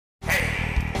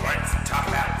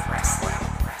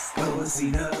Pull a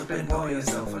seat up and pour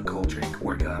yourself a cold drink.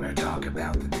 We're gonna talk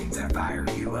about the things that fire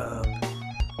you up.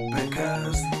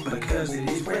 Because it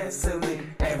is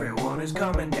wrestling. Everyone is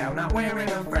coming down, not wearing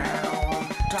a frown.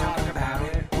 Talk about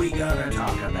it, we gonna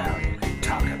talk about it.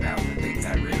 Talk about the things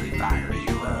that really fire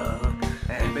you up.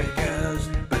 And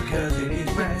because it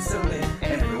is wrestling.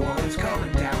 Everyone is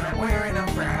coming down, not wearing a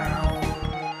frown.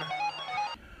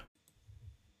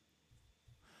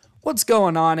 What's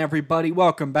going on, everybody?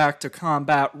 Welcome back to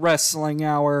Combat Wrestling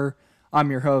Hour. I'm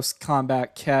your host,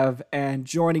 Combat Kev, and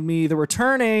joining me, the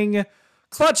returning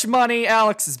Clutch Money,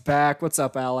 Alex is back. What's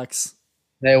up, Alex?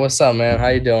 Hey, what's up, man? How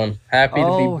you doing? Happy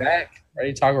to be back.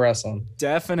 Ready to talk wrestling.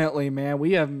 Definitely, man.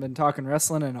 We haven't been talking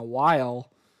wrestling in a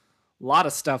while. A lot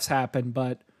of stuff's happened,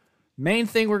 but main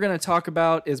thing we're going to talk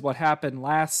about is what happened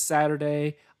last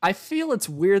Saturday. I feel it's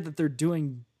weird that they're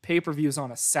doing pay-per-views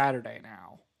on a Saturday now.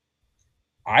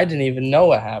 I didn't even know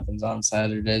what happens on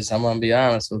Saturdays. I'm going to be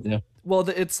honest with you. Well,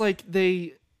 it's like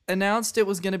they announced it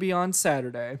was going to be on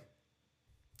Saturday,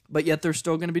 but yet they're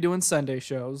still going to be doing Sunday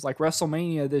shows. Like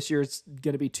WrestleMania this year is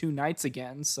going to be 2 nights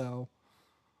again, so.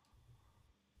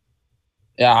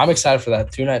 Yeah, I'm excited for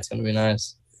that. 2 nights going to be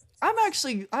nice. I'm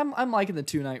liking the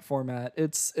 2-night format.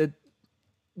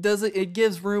 It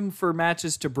gives room for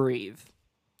matches to breathe.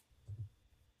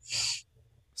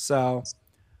 So,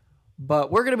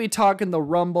 but we're going to be talking the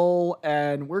Rumble,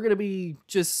 and we're going to be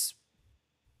just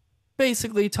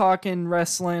basically talking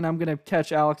wrestling. I'm going to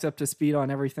catch Alex up to speed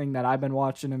on everything that I've been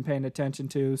watching and paying attention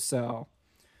to. So,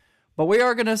 but we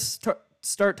are going to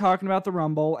start talking about the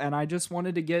Rumble, and I just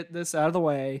wanted to get this out of the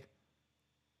way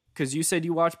because you said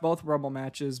you watched both Rumble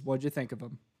matches. What'd you think of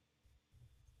them?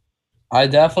 I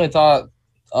definitely thought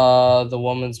the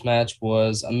women's match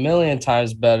was a million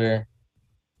times better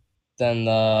than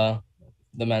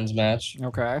the men's match.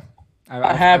 Okay.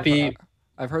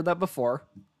 I've heard that before.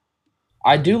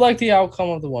 I do like the outcome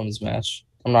of the women's match.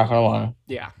 I'm not going to lie.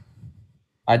 Yeah.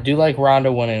 I do like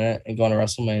Ronda winning it and going to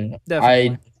WrestleMania.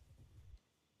 Definitely.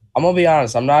 I'm going to be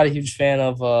honest. I'm not a huge fan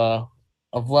of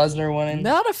Lesnar winning.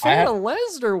 Not a fan of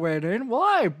Lesnar winning?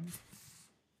 Why?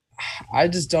 I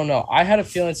just don't know. I had a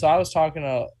feeling. So I was talking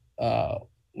to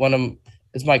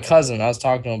it's my cousin. I was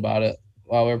talking to him about it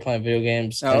while we were playing video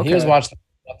games. And he was watching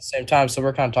at the same time. So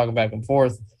we're kind of talking back and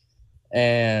forth.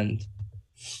 And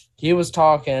he was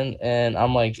talking, and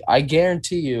I'm like, I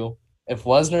guarantee you, if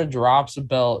Lesnar drops a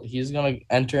belt, he's going to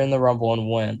enter in the Rumble and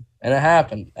win. And it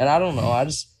happened. And I don't know. I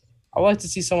would like to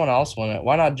see someone else win it.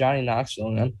 Why not Johnny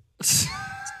Knoxville, man?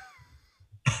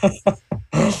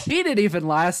 He didn't even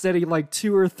last any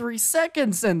 2 or 3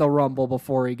 seconds in the Rumble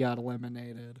before he got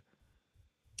eliminated.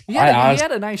 He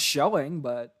had a nice showing,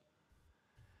 but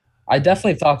I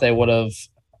definitely thought they would have.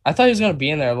 I thought he was going to be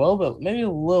in there a little bit, maybe a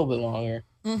little bit longer.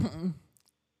 Mm-hmm.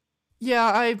 Yeah,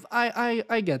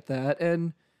 I get that,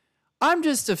 and I'm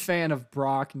just a fan of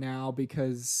Brock now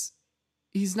because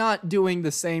he's not doing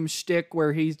the same shtick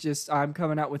where he's just, I'm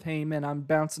coming out with Heyman, I'm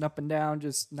bouncing up and down,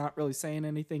 just not really saying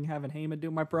anything, having Heyman do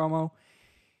my promo.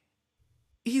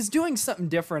 He's doing something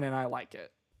different, and I like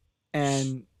it.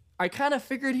 And I kind of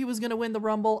figured he was going to win the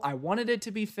Rumble. I wanted it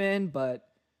to be Finn, but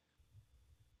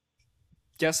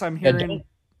I guess I'm hearing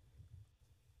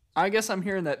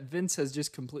that Vince has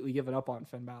just completely given up on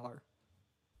Finn Balor.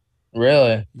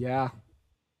 Really? Yeah.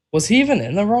 Was he even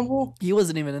in the Rumble? He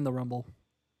wasn't even in the Rumble.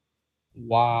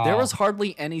 Wow. There was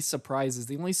hardly any surprises.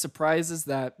 The only surprises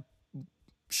that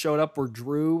showed up were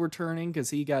Drew returning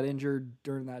because he got injured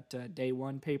during that day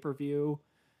one pay-per-view.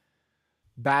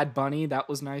 Bad Bunny, that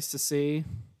was nice to see.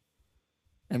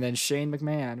 And then Shane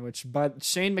McMahon, but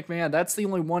Shane McMahon, that's the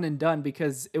only one and done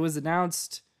because it was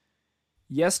announced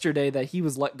yesterday that he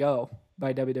was let go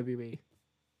by WWE.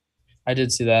 I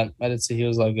did see that. I did see he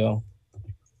was let go.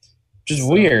 Which is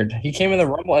weird. He came in the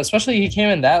Rumble, especially he came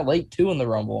in that late too in the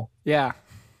Rumble. Yeah.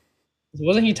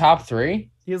 Wasn't he top 3?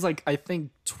 He was I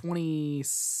think 20.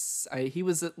 He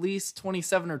was at least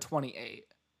 27 or 28.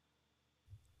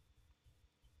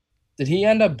 Did he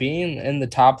end up being in the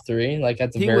top 3,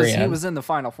 at the very end? He was in the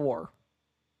final 4.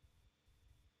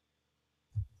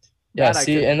 Yeah,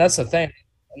 and that's the thing.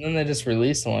 And then they just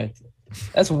released him.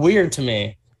 That's weird to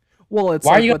me. Well, it's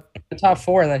why are you in the top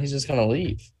 4 and then he's just gonna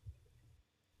leave?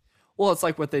 Well, it's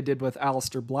like what they did with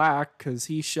Aleister Black because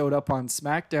he showed up on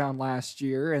SmackDown last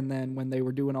year, and then when they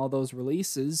were doing all those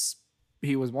releases,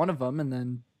 he was one of them, and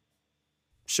then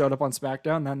showed up on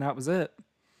SmackDown, and then that was it.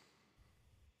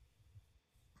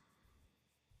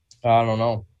 I don't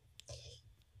know.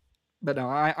 But no,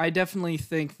 I definitely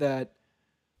think that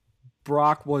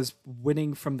Brock was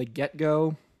winning from the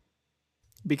get-go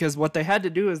because what they had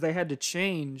to do is they had to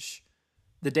change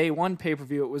the day one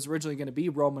pay-per-view, it was originally going to be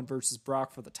Roman versus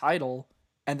Brock for the title,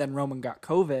 and then Roman got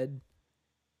COVID,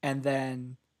 and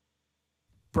then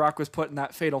Brock was put in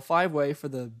that fatal 5-way for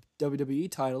the WWE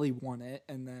title. He won it,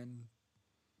 and then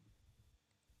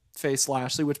faced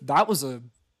Lashley, which that was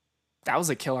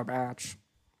a killer match.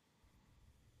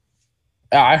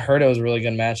 Yeah, I heard it was a really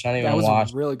good match. I didn't even watch. That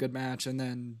was a really good match, and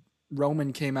then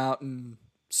Roman came out and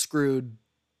screwed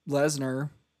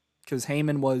Lesnar because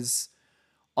Heyman was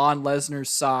on Lesnar's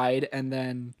side, and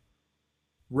then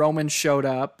Roman showed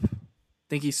up. I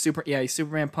think he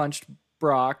Superman punched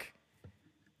Brock.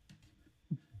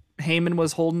 Heyman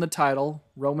was holding the title.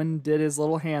 Roman did his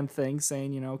little hand thing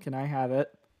saying, can I have it?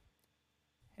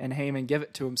 And Heyman give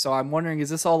it to him. So I'm wondering, is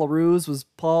this all a ruse?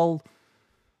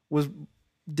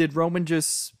 Did Roman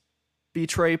just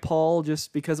betray Paul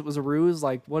just because it was a ruse?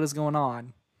 Like, what is going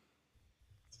on?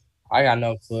 I got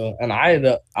no clue. And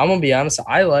I'm gonna be honest,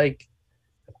 I like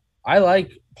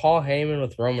Paul Heyman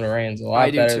with Roman Reigns a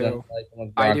lot better than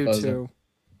with Brock Lesnar. Too.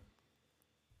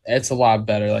 It's a lot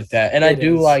better like that. And I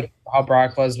do like how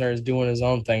Brock Lesnar is doing his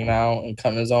own thing now and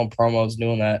cutting his own promos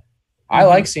doing that. I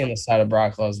like seeing the side of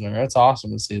Brock Lesnar. It's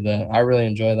awesome to see that. I really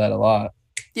enjoy that a lot.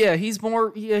 Yeah, he's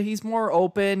more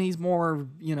open. He's more,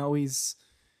 he's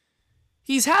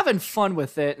having fun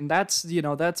with it, and that's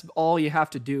all you have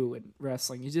to do in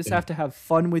wrestling. You just have to have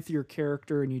fun with your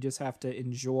character, and you just have to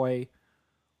enjoy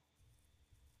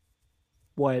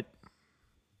what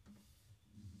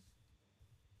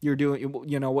you're doing,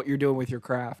 what you're doing with your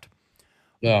craft.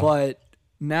 Yeah. But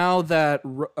now that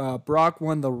Brock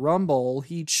won the Rumble,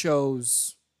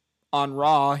 on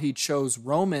Raw, he chose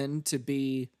Roman to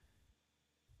be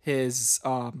his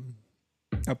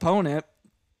opponent,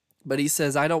 but he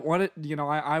says, I don't want it,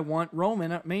 I want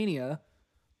Roman at Mania,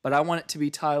 but I want it to be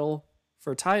title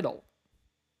for title.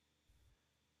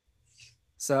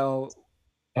 So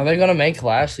are they going to make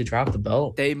Lashley drop the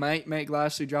belt? They might make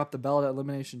Lashley drop the belt at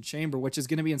Elimination Chamber, which is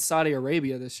going to be in Saudi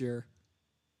Arabia this year.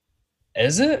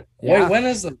 Is it? Yeah. Wait, when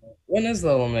is the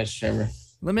Elimination Chamber?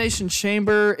 Elimination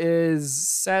Chamber is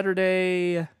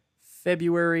Saturday,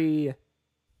 February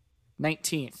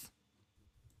 19th.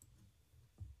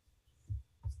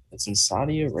 It's in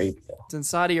Saudi Arabia. It's in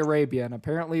Saudi Arabia, and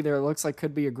apparently there looks like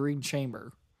could be a green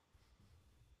chamber.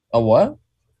 A what?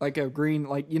 Like a green,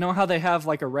 how they have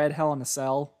like a red Hell in a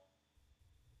Cell?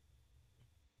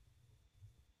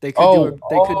 They could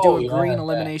do a green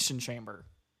elimination chamber.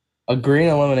 A green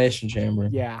elimination chamber.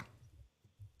 Yeah.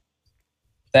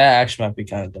 That actually might be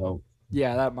kind of dope.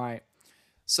 Yeah, that might.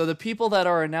 So the people that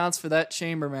are announced for that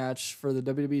chamber match for the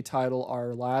WWE title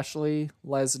are Lashley,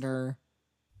 Lesnar,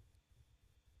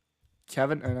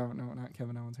 Kevin. No, not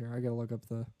Kevin Owens here. I gotta look up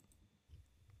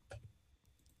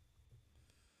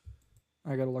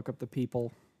the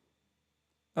people.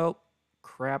 Oh,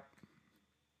 crap.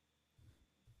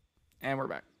 And we're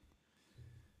back.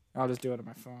 I'll just do it on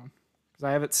my phone because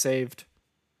I have it saved.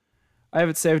 I have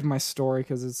it saved in my story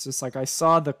because it's just like I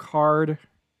saw the card.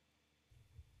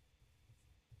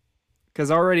 Because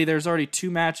there's already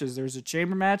two matches. There's a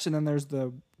chamber match, and then there's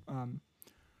the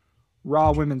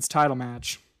Raw Women's title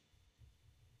match.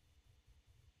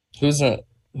 Who's in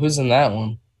that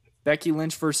one? Becky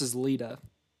Lynch versus Lita.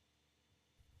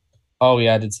 Oh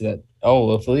yeah, I did see that.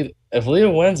 Oh, if Lita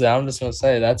wins it, I'm just gonna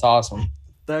say that's awesome.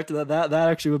 That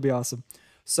actually would be awesome.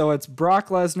 So it's Brock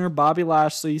Lesnar, Bobby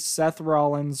Lashley, Seth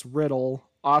Rollins, Riddle,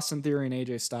 Austin Theory, and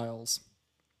AJ Styles.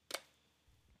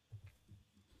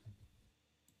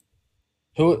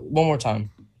 Who? One more time.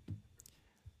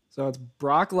 So it's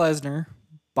Brock Lesnar,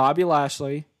 Bobby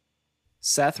Lashley,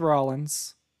 Seth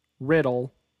Rollins,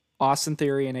 Riddle, Austin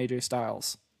Theory, and AJ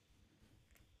Styles.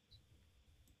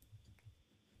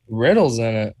 Riddle's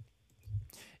in it.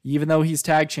 Even though he's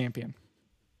tag champion.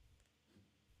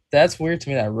 That's weird to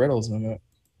me that Riddle's in it.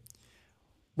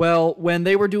 Well, when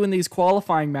they were doing these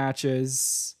qualifying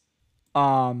matches,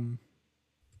 the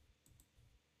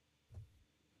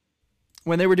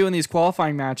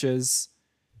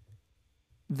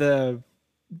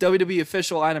WWE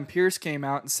official Adam Pearce came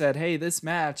out and said, hey, this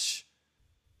match,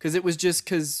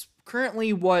 because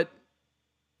currently what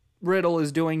Riddle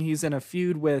is doing, he's in a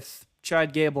feud with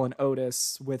Chad Gable and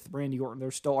Otis with Randy Orton.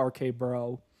 They're still RK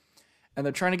Bro. And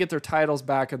they're trying to get their titles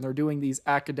back, and they're doing these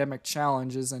academic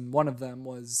challenges, and one of them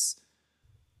was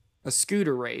a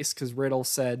scooter race, because Riddle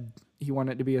said he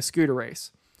wanted it to be a scooter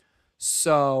race.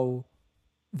 So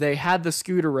they had the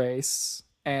scooter race,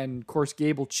 and of course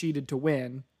Gable cheated to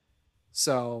win.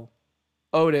 So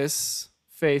Otis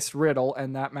faced Riddle,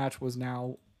 and that match was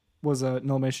an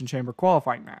Elimination Chamber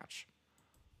qualifying match.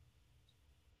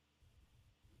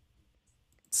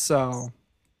 So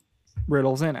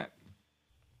Riddle's in it.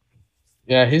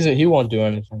 Yeah, he won't do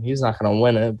anything. He's not gonna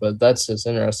win it, but that's just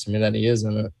interesting to me that he is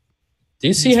in it. Do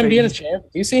you see him being a He's champ?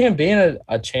 Do you see him being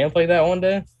a champ like that one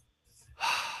day?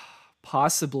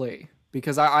 possibly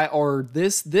because I or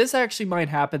this actually might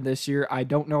happen this year. I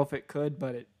don't know if it could,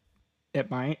 but it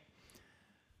might.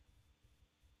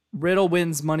 Riddle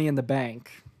wins Money in the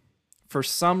Bank. For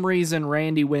some reason,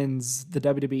 Randy wins the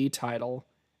WWE title,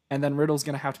 and then Riddle's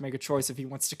gonna have to make a choice if he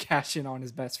wants to cash in on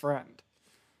his best friend.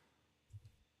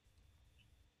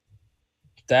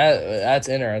 That's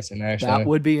interesting, That actually.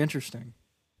 would be interesting.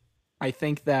 I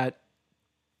think that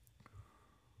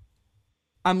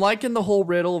I'm liking the whole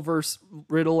Riddle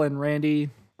and Randy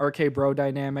RK Bro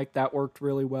dynamic. That worked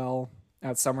really well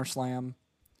at SummerSlam.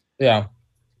 Yeah.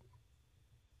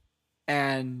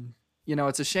 And,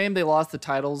 it's a shame they lost the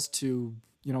titles to,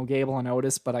 Gable and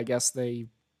Otis, but I guess they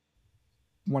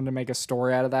wanted to make a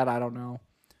story out of that. I don't know.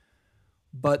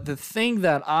 But the thing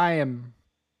that I am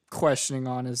questioning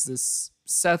on is this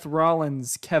Seth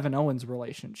Rollins Kevin Owens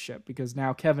relationship, because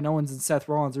now Kevin Owens and Seth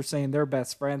Rollins are saying they're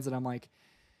best friends, and I'm like,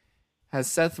 has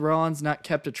Seth Rollins not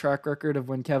kept a track record of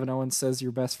when Kevin Owens says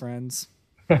you're best friends?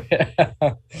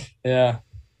 Yeah.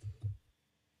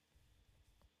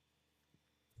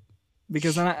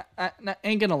 Because I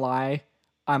ain't gonna lie,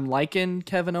 I'm liking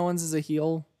Kevin Owens as a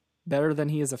heel better than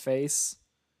he is a face,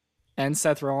 and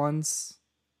Seth Rollins,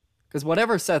 because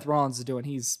whatever Seth Rollins is doing,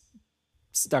 he's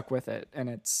stuck with it, and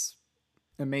it's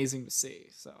amazing to see.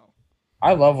 So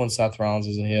I love when Seth Rollins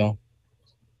is a heel.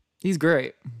 he's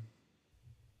great.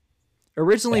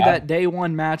 Originally, Yeah. that day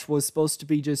one match was supposed to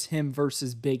be just him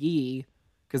versus Big E,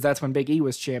 because that's when Big E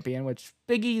was champion, which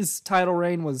Big E's title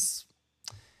reign was,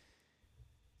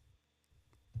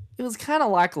 it was kind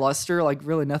of lackluster, like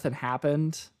really nothing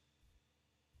happened.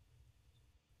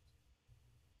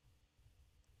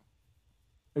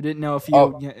 I didn't know if you.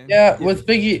 Oh, yeah, with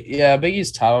Biggie, yeah,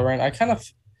 Biggie's title reign. I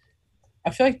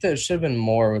feel like there should have been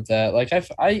more with that. Like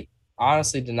I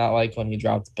honestly did not like when he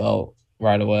dropped the belt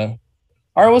right away.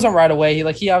 Or it wasn't right away.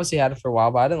 He obviously had it for a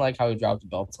while, but I didn't like how he dropped the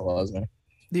belt to Lesnar.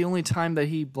 The only time that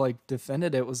he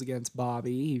defended it was against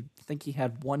Bobby. I think he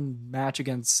had one match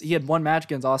against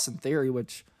Austin Theory,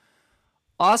 which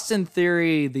Austin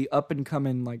Theory, the up and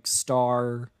coming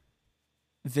star,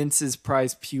 Vince's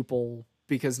prized pupil,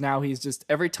 because now he's just,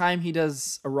 every time he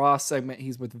does a Raw segment,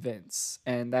 he's with Vince,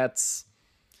 and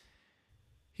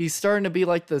he's starting to be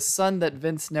like the son that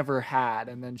Vince never had.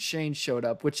 And then Shane showed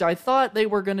up, which I thought they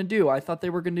were going to do. I thought they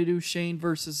were going to do Shane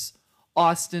versus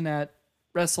Austin at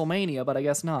WrestleMania, but I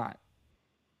guess not.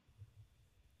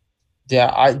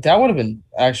 Yeah, that would have been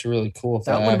actually really cool. If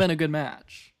that would have been a good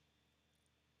match.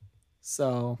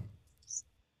 So,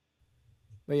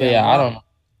 but yeah, I don't know.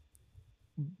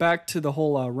 Back to the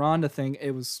whole Ronda thing.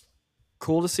 It was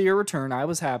cool to see her return. I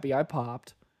was happy. I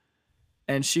popped.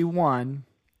 And she won.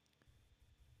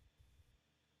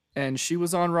 And she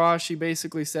was on Raw. She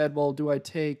basically said, well, do I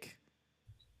take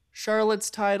Charlotte's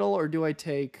title or do I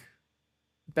take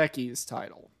Becky's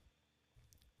title?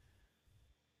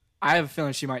 I have a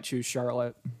feeling she might choose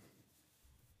Charlotte.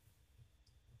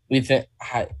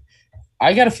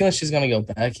 I got a feeling she's gonna go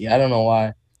Becky. I don't know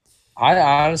why. I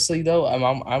honestly though, I'm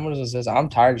gonna say I'm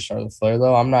tired of Charlotte Flair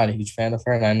though. I'm not a huge fan of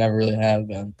her, and I never really have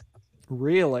been.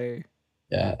 Really?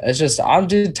 Yeah, it's just I'm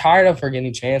just tired of her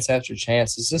getting chance after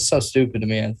chance. It's just so stupid to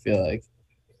me. I feel like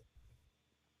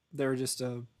they're just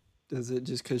is it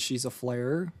just because she's a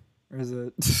Flair, or is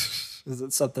it is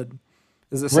it something?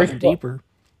 Is it something deeper?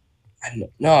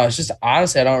 No, it's just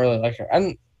honestly I don't really like her.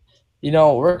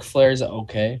 Ric Flair's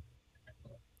okay.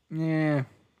 Yeah.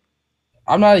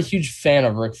 I'm not a huge fan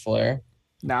of Ric Flair.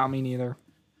 No, me neither.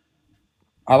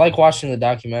 I like watching the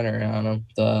documentary on him.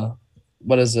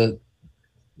 What is it?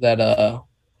 That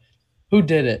who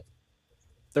did it?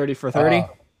 30 for 30?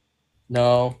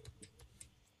 No.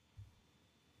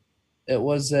 It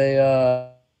was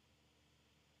a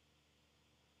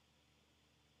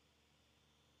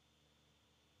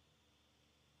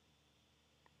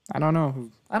I don't know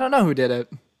who did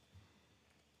it.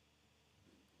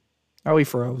 Oh, he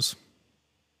froze.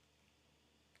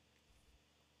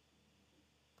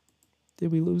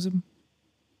 Did we lose him?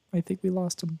 I think we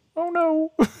lost him. Oh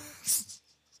no. He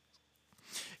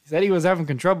said he was having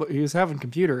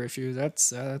computer issues.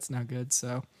 That's not good.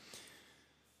 So,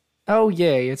 oh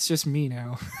yay, it's just me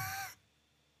now.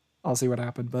 I'll see what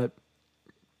happened, but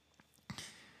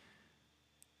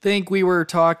think we were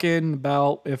talking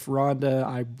about if Ronda,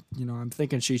 I'm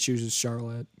thinking she chooses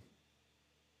Charlotte.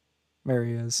 There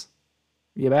he is.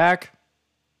 You back?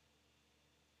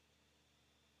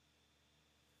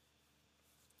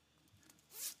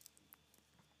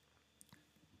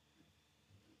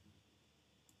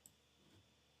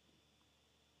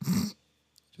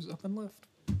 Just up and left.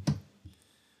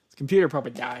 His computer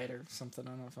probably died or something.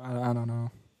 I don't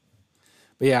know.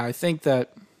 But yeah, I think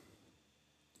that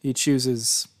she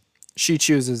chooses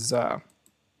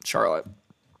Charlotte.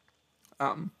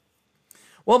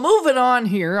 Well, moving on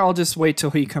here. I'll just wait till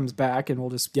he comes back and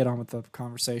we'll just get on with the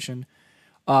conversation.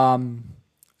 I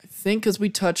think as we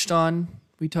touched on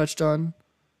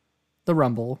the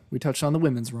Rumble, we touched on the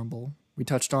Women's Rumble, we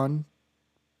touched on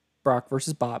Brock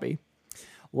versus Bobby.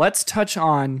 Let's touch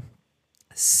on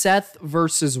Seth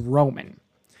versus Roman.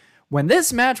 When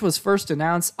this match was first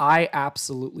announced, I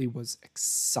absolutely was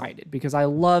excited because I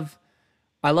love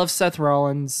Seth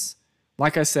Rollins.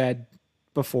 Like I said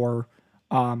before,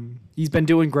 he's been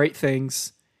doing great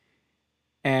things,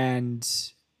 and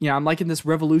I'm liking this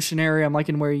revolutionary. I'm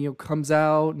liking where he comes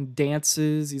out and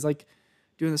dances. He's like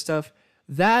doing the stuff.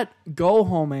 That go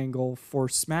home angle for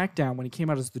SmackDown when he came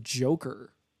out as the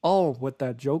Joker. Oh, with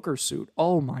that Joker suit.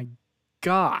 Oh my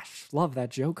gosh, love that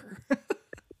Joker.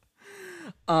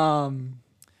 But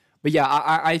yeah,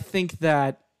 I think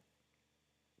that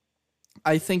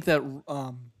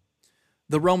the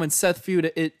Roman Seth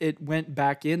feud, it went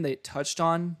back in. They touched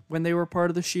on when they were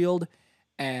part of the Shield,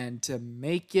 and to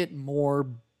make it more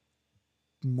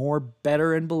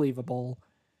better and believable,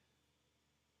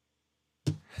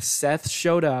 Seth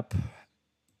showed up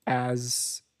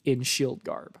as in Shield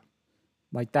garb.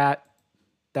 Like that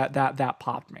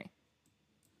popped me.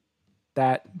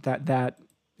 That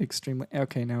extremely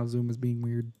okay. Now Zoom is being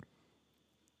weird.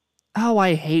 Oh,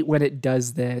 I hate when it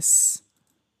does this.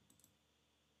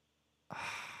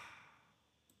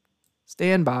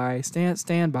 Stand by.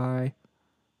 Stand by.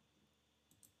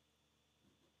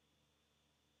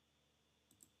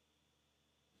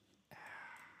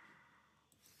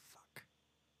 Fuck.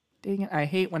 Dang it. I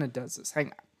hate when it does this.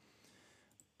 Hang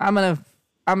on.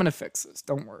 I'm gonna fix this.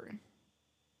 Don't worry.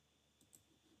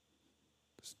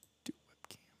 Just do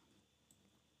webcam.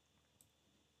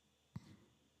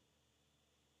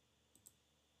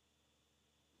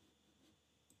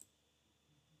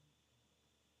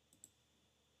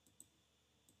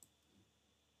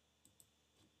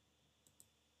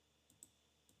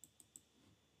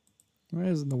 Why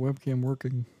isn't the webcam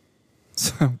working?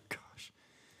 So, gosh.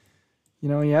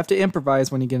 You have to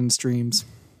improvise when you get in streams.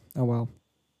 Oh, well.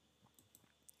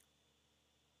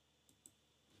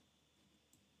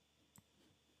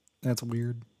 That's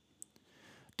weird.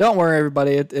 Don't worry,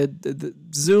 everybody.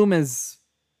 Zoom is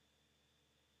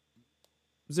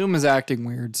acting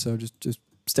weird, so just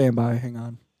stand by. Hang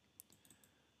on.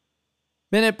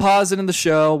 Minute pause into the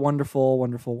show. Wonderful,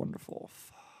 wonderful, wonderful.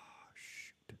 Oh,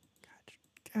 shoot.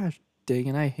 Gosh dang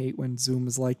it. I hate when Zoom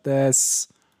is like this.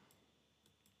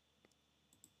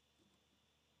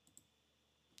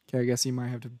 Okay, I guess you might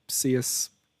have to see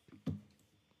us.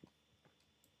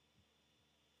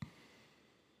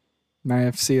 Might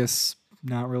have to see us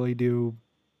not really do.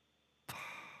 Dang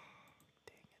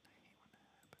it, I hate when that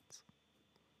happens.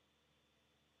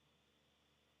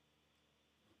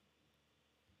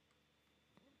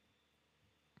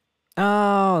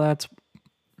 Oh, that's.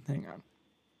 Hang on.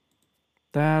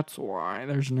 That's why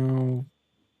there's no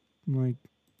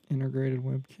integrated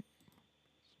webcam.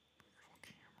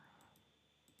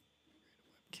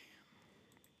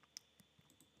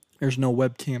 There's no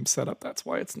webcam setup. That's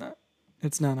why it's not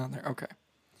on there. Okay.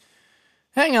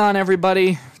 Hang on,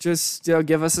 everybody. Just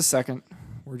give us a second.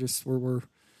 We're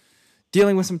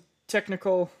dealing with some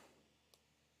technical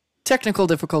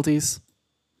difficulties.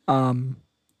 I'm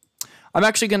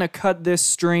actually going to cut this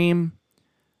stream,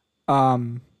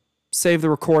 save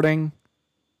the recording,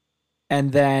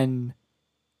 and then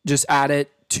just add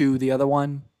it to the other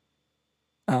one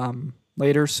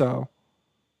later. So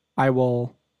I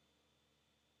will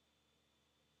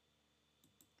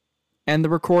end the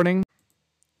recording.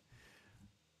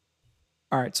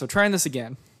 All right, so trying this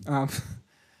again.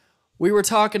 We were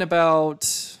talking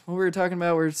about what we were talking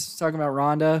about. We were talking about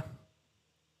Ronda.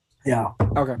 Yeah.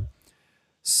 Okay.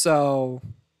 So,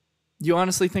 you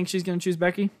honestly think she's going to choose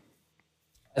Becky?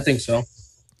 I think so.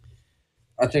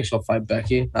 I think she'll fight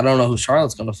Becky. I don't know who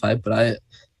Charlotte's going to fight, but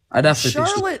I definitely think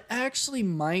Charlotte actually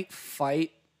might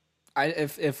fight.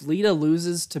 If Lita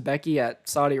loses to Becky at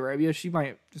Saudi Arabia, she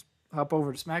might just hop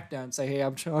over to SmackDown and say, "Hey,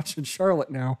 I'm challenging Charlotte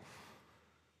now."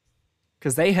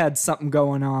 Because they had something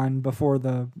going on before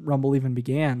the Rumble even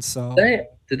began. So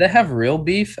did they have real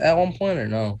beef at one point or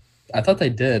no? I thought they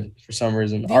did for some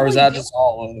reason. Or was that just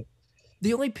all?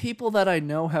 The only people that I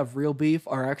know have real beef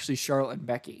are actually Charlotte and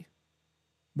Becky.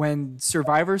 When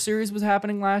Survivor Series was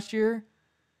happening last year,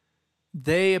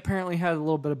 they apparently had a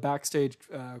little bit of backstage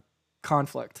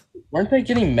conflict. Weren't they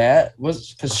getting mad?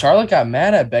 Because Charlotte got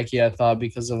mad at Becky, I thought,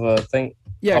 because of a thing.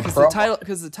 Yeah, A promo?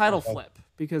 because the title Okay. flip.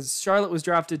 Because Charlotte was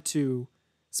drafted to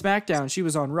SmackDown, she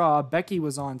was on Raw. Becky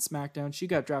was on SmackDown, she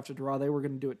got drafted to Raw. They were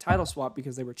going to do a title swap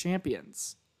because they were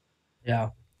champions. Yeah.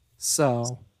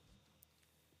 So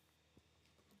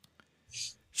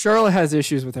Charlotte has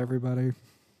issues with everybody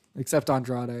except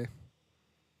Andrade.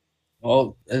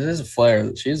 Well, it is a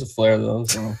Flair. She's a Flair though.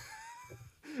 So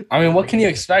I mean, what can you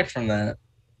expect from that?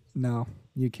 No,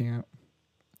 you can't.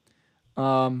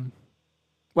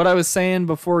 What I was saying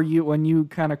before when you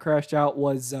kind of crashed out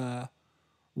was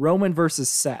Roman versus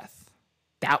Seth.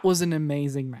 That was an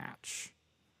amazing match.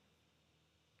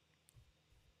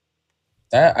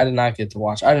 That I did not get to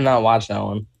watch. I did not watch that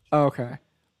one. Okay.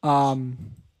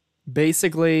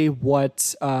 Basically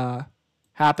what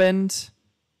happened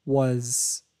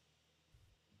was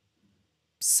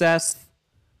Seth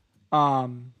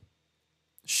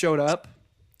showed up,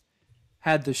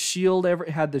 had the shield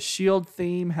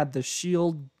theme, had the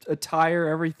shield attire,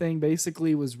 everything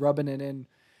basically was rubbing it in,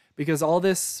 because all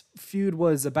this feud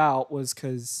was about was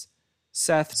because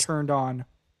Seth turned on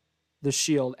the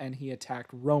shield and he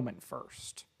attacked Roman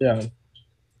first. Yeah.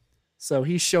 So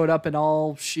he showed up in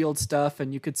all shield stuff,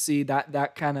 and you could see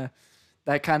that kind of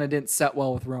didn't set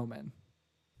well with Roman.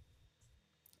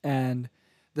 And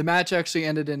the match actually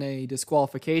ended in a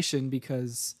disqualification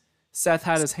because Seth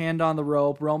had his hand on the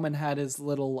rope. Roman had his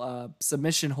little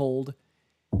submission hold.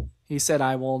 He said,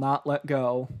 "I will not let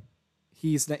go."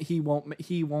 He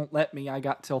won't let me. I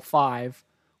got till 5.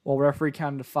 Well, referee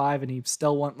counted to 5, and he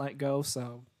still won't let go.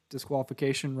 So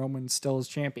disqualification. Roman still is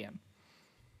champion.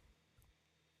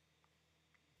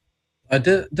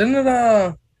 Didn't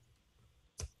it?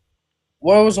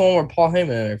 What was the one where Paul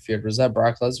Heyman interfered? Was that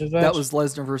Brock Lesnar's match? That was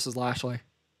Lesnar versus Lashley.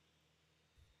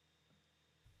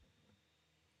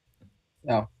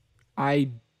 No.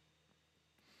 I'm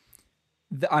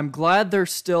glad they're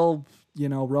still,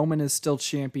 Roman is still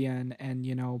champion,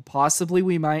 and possibly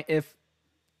we might, if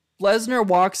Lesnar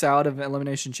walks out of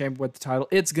Elimination Chamber with the title,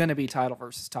 it's gonna be title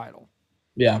versus title.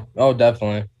 Yeah. Oh,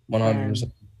 definitely.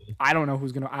 100%. I don't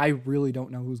know I really don't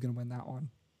know who's gonna win that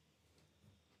one.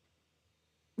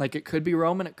 Like, it could be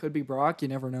Roman, it could be Brock. You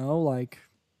never know. Like,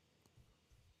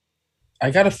 I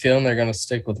got a feeling they're gonna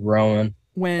stick with Roman.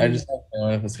 when I just have a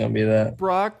feeling if it's gonna be that.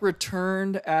 Brock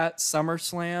returned at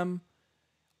SummerSlam,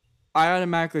 I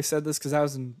automatically said this because I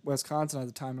was in Wisconsin at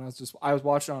the time, and I was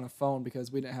watching on a phone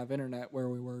because we didn't have internet where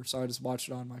we were, so I just watched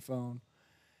it on my phone.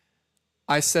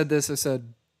 I said,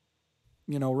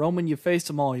 Roman, you faced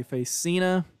them all. You faced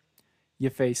Cena, you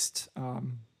faced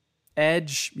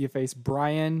Edge, you faced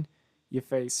Bryan, you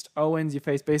faced Owens, you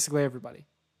faced basically everybody.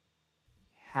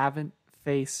 Haven't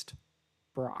faced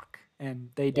Brock.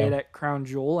 And they did at Crown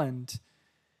Jewel, and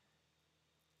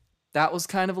that was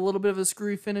kind of a little bit of a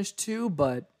screwy finish too,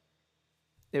 but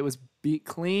it was beat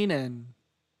clean. And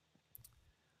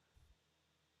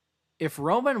if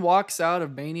Roman walks out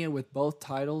of Mania with both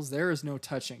titles, there is no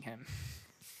touching him.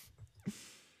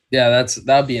 Yeah,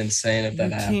 that'd be insane if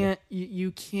that happened.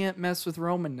 You can't mess with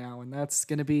Roman now, and that's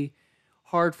going to be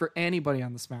hard for anybody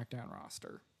on the SmackDown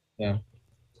roster. Yeah.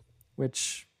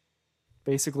 Which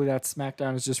basically that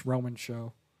SmackDown is just Roman's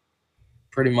show.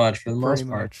 Pretty much for the most Pretty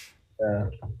part. much. Yeah.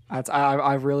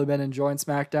 I've really been enjoying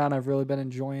SmackDown. I've really been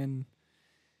enjoying.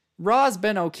 Raw's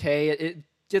been okay. It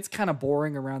gets kind of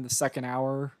boring around the second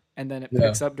hour, and then it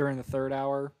picks up during the third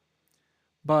hour.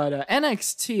 But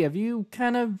NXT, have you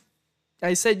kind of?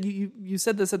 I said you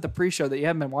said this at the pre-show that you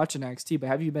haven't been watching NXT, but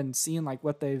have you been seeing like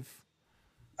what they've?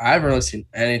 I haven't really seen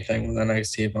anything with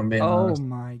NXT, if I'm being honest. Oh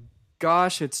my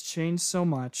gosh, it's changed so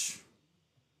much.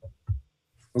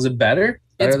 Was it better?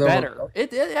 It's better.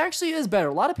 It actually is better.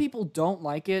 A lot of people don't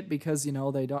like it because they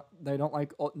don't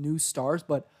like new stars,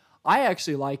 but I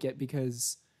actually like it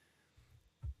because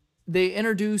they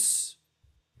introduce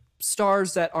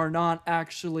stars that are not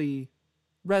actually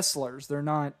wrestlers. They're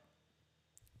not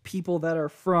people that are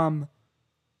from,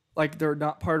 like, they're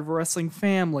not part of a wrestling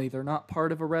family. They're not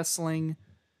part of a wrestling,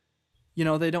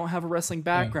 they don't have a wrestling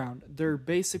background. Yeah. They're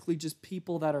basically just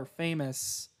people that are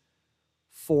famous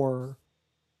for,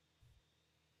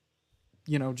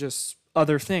 just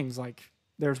other things. Like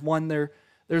there's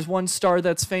one star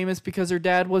that's famous because her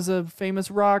dad was a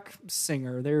famous rock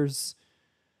singer. There's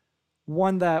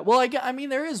one that,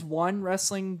 there is one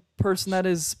wrestling person that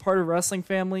is part of a wrestling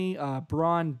family,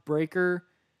 Braun Breaker.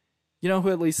 You know who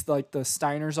at least like the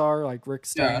Steiners are, like Rick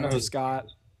Steiner, Scott.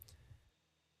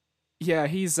 Yeah,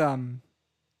 he's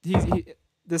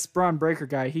this Braun Breaker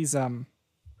guy. He's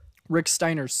Rick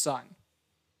Steiner's son.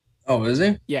 Oh, is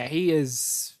he? Yeah, he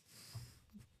is.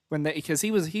 Because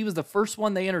he was the first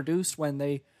one they introduced when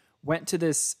they went to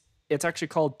this. It's actually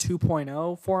called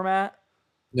 2.0 format.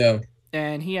 Yeah.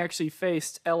 and he actually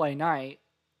faced LA Knight,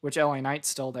 which LA Knight's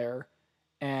still there,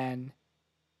 and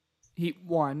he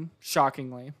won,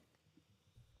 shockingly.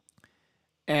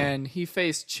 And he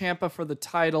faced Ciampa for the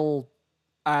title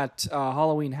at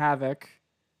Halloween Havoc,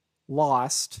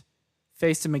 lost,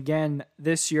 faced him again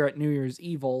this year at New Year's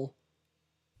Evil,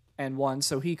 and won.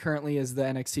 So he currently is the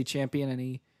NXT champion, and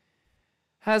he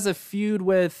has a feud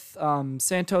with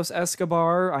Santos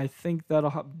Escobar. I think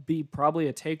that'll be probably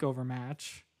a takeover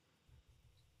match.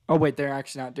 Oh wait, they're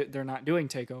actually not. They're not doing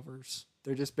takeovers.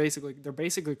 They're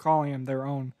basically calling them their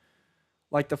own.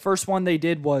 Like the first one they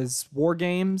did was War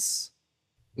Games.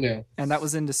 Yeah. And that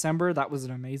was in December. That was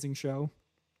an amazing show.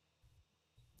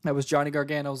 That was Johnny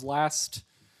Gargano's last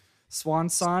swan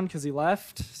song because he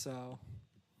left. So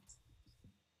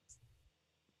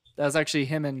that was actually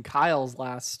him and Kyle's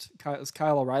last.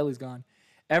 Kyle O'Reilly's gone.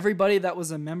 Everybody that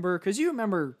was a member, because you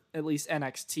remember at least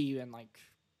NXT and like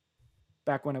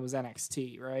back when it was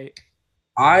NXT, right?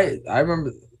 I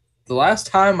remember the last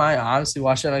time I honestly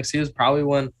watched NXT was probably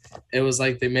when it was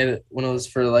like they made it when it was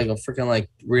for like a freaking like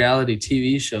reality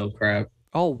TV show crap.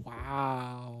 Oh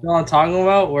wow! You know what I'm talking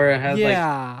about? Where it had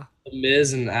like The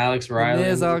Miz and Alex Riley. The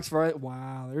Miz, Alex Riley.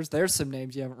 Wow, there's some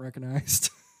names you haven't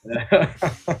recognized.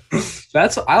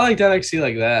 That's I like NXT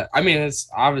like that. I mean, it's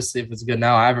obviously if it's good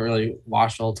now. I haven't really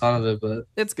watched a whole ton of it, but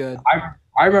it's good.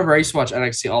 I remember I used to watch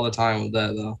NXT all the time with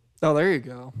that though. Oh, there you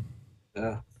go.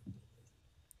 Yeah.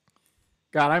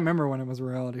 God, I remember when it was a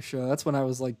reality show. That's when I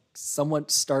was like somewhat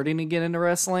starting to get into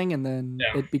wrestling, and then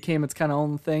it became its kind of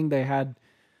own thing. They had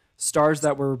stars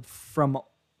that were from,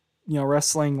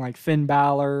 wrestling like Finn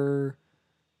Balor,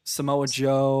 Samoa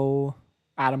Joe,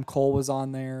 Adam Cole was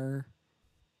on there.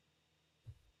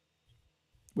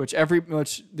 Which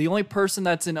the only person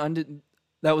that's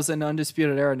that was in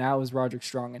Undisputed Era now is Roderick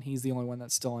Strong, and he's the only one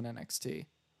that's still in NXT.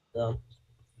 Yeah.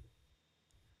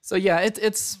 So yeah,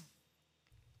 it's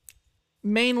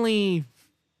mainly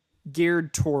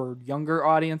geared toward younger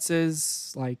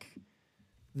audiences. Like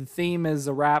the theme is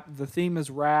rap,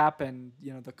 and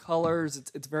the colors.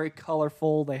 It's very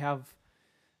colorful. They have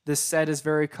this set is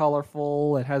very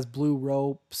colorful. It has blue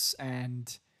ropes,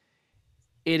 and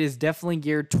it is definitely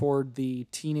geared toward the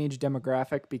teenage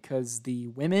demographic because the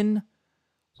women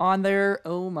on there,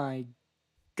 oh my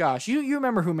gosh. You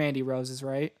remember who Mandy Rose is,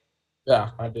 right?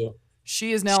 Yeah, I do.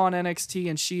 She is now on NXT,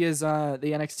 and she is the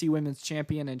NXT Women's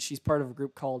Champion, and she's part of a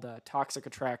group called Toxic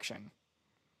Attraction.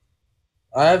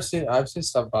 I've seen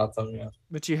stuff about them, yeah.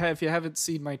 But if you haven't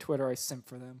seen my Twitter, I simp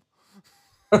for them.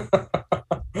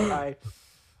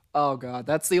 Oh god,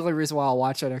 that's the only reason why I'll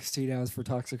watch NXT now is for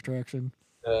Toxic Attraction.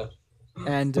 Yeah.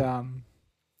 And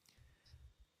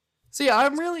so yeah,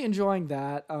 I'm really enjoying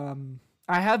that.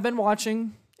 I have been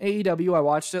watching AEW. I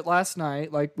watched it last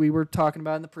night, like we were talking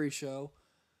about in the pre-show.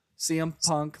 CM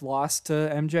Punk lost to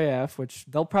MJF, which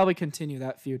they'll probably continue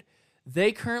that feud.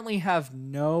 They currently have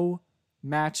no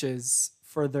matches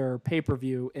for their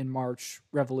pay-per-view in March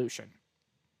Revolution.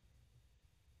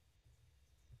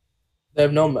 They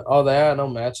have no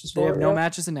matches for it. They have no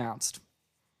matches announced.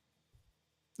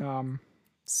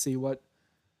 See what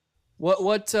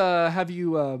have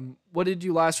you what did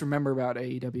you last remember about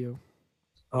AEW?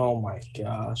 Oh my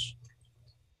gosh.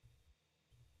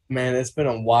 Man, it's been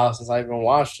a while since I even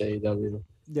watched AEW.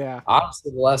 Yeah.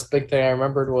 Honestly, the last big thing I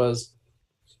remembered was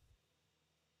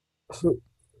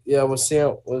it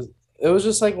was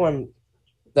just like when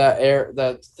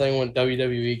that thing when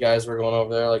WWE guys were going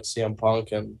over there, like CM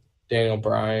Punk and Daniel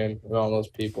Bryan and all those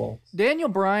people. Daniel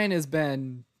Bryan has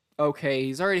been okay.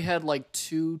 He's already had like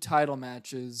 2 title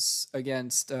matches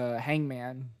against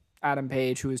Hangman Adam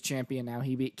Page, who is champion now.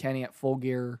 He beat Kenny at Full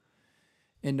Gear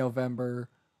in November.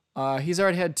 He's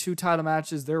already had 2 title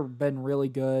matches. They've been really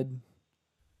good.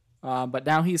 But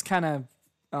now he's kind of,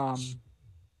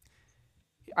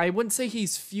 I wouldn't say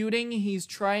he's feuding. He's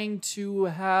trying to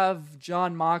have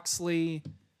Jon Moxley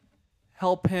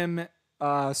help him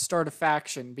start a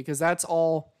faction, because that's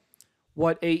all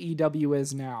what AEW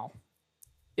is now.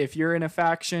 If you're in a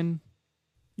faction,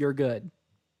 you're good.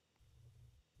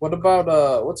 What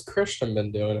about what's Christian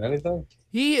been doing? Anything?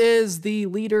 He is the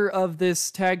leader of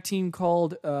this tag team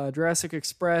called Jurassic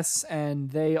Express,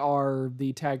 and they are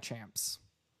the tag champs.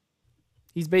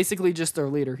 He's basically just their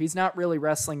leader. He's not really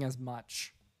wrestling as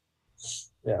much.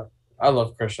 Yeah, I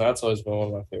love Christian. That's always been one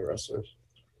of my favorite wrestlers.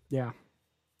 Yeah.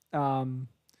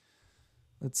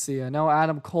 Let's see. I know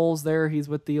Adam Cole's there. He's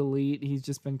with the Elite. He's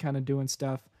just been kind of doing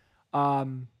stuff.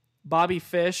 Bobby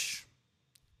Fish,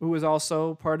 who was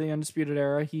also part of the Undisputed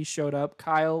Era, he showed up.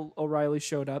 Kyle O'Reilly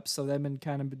showed up, so they've been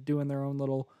kind of doing their own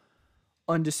little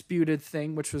Undisputed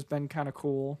thing, which has been kind of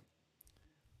cool.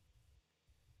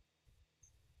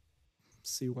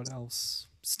 see what else.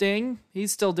 Sting,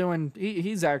 he's still doing.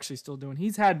 He's actually still doing.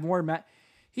 He's had more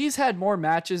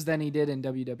matches than he did in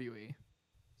WWE.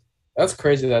 That's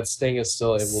crazy that Sting is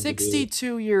still able to do it.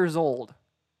 62 years old.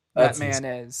 That man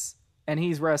is, and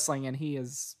he's wrestling, and he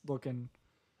is looking.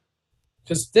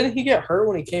 Because didn't he get hurt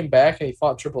when he came back and he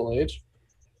fought Triple H?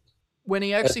 When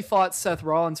he actually fought Seth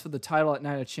Rollins for the title at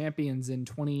Night of Champions in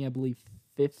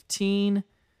 2015,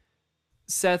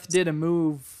 Seth did a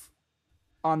move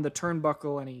on the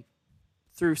turnbuckle, and he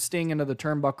threw Sting into the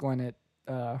turnbuckle, and it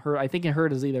hurt. I think it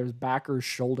hurt either his back or his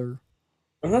shoulder.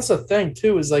 And that's the thing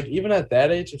too, is like even at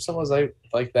that age, if someone was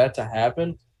like that to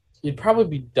happen, you'd probably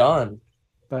be done.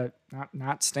 But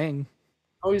not Sting.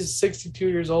 Oh, he's 62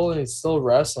 years old and he's still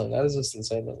wrestling. That is just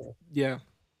insane to me. Yeah.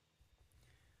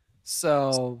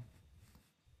 So,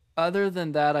 other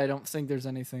than that, I don't think there's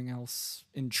anything else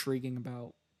intriguing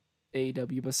about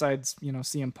AEW besides,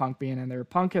 CM Punk being in there.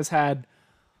 Punk has had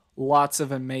lots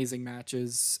of amazing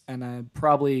matches and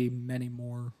probably many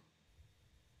more.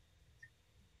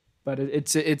 But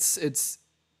it's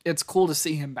cool to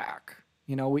see him back.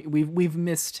 We've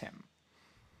missed him.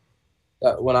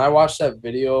 When I watched that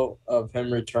video of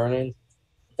him returning,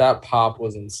 that pop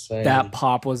was insane. That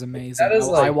pop was amazing.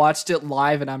 I watched it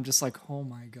live and I'm just like, oh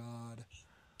my God.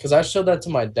 Because I showed that to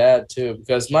my dad too.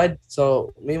 Because me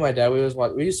and my dad, we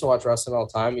used to watch wrestling all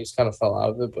the time. He just kind of fell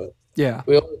out of it, but yeah,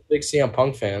 we were big CM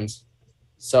Punk fans.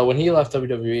 So when he left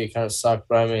WWE, it kind of sucked.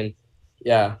 But I mean,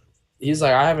 yeah, he's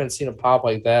like, I haven't seen a pop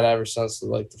like that ever since the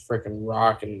freaking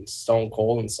Rock and Stone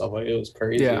Cold and stuff. Like, it was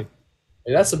crazy. Yeah.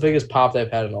 That's the biggest pop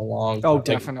they've had in a long time. Oh,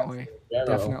 definitely.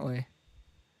 Definitely.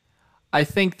 I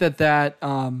think that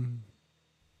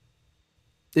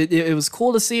it was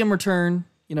cool to see him return.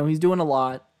 He's doing a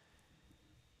lot.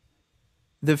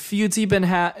 The feuds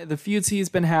he's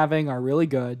been having are really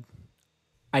good.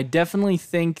 I definitely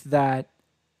think that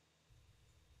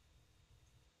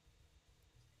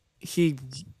he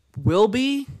will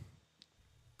be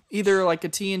either like a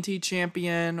TNT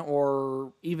champion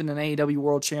or even an AEW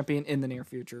World Champion in the near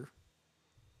future.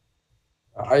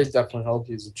 I definitely hope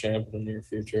he's a champ in the near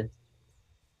future.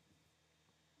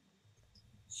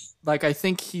 Like, I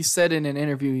think he said in an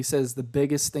interview, he says the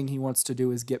biggest thing he wants to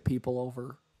do is get people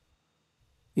over.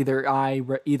 Either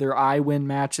I win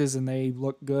matches and they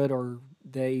look good, or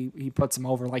he puts them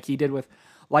over, like he did with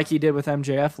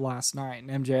MJF last night.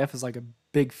 And MJF is like a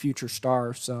big future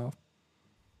star, so.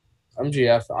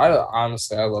 MJF, I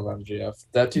love MJF.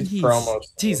 That dude's promo.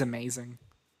 He's amazing.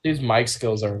 Dude's mic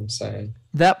skills are insane.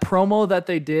 That promo that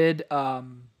they did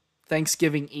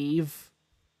Thanksgiving Eve.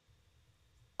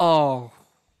 Oh,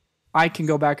 I can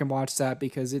go back and watch that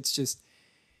because it's just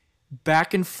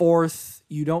back and forth.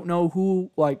 You don't know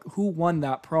who won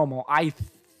that promo. I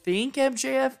think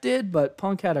MJF did, but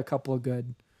Punk had a couple of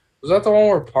good. Was that the one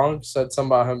where Punk said something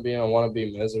about him being a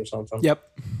wannabe Miz or something?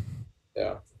 Yep.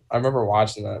 Yeah. I remember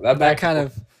watching that. That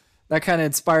kind of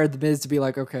inspired the Miz to be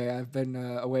like, okay, I've been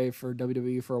away for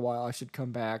WWE for a while. I should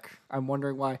come back. I'm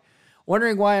wondering why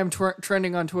I'm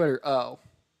trending on Twitter. Oh,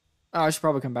 I should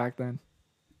probably come back then.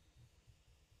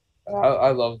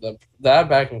 I love that. That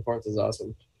back and forth is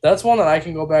awesome. That's one that I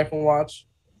can go back and watch.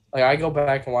 Like, I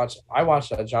watched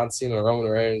that John Cena and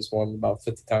Roman Reigns one about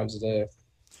 50 times a day.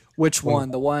 Which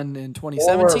one? The one in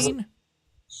 2017?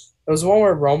 It was the one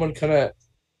where Roman couldn't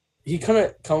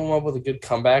come up with a good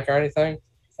comeback or anything.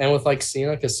 And with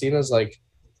Cena, because Cena's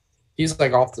he's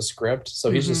off the script,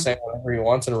 so he's just saying whatever he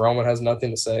wants, and Roman has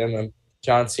nothing to say. And then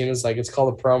John Cena's like, it's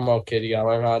called a promo, kid. You gotta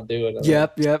learn how to do it.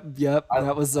 Yep.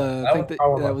 That was I think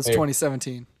that was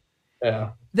 2017.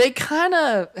 Yeah. They kind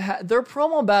of their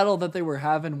promo battle that they were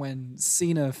having when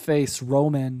Cena faced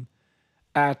Roman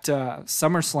at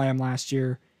SummerSlam last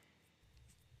year.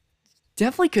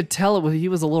 Definitely could tell he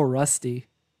was a little rusty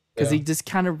because he just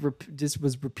kind of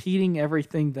was repeating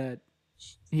everything that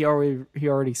he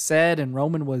already said, and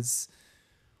Roman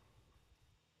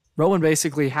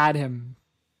basically had him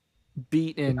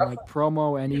beat in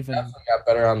promo and even definitely got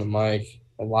better on the mic,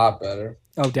 a lot better.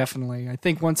 Oh, definitely. I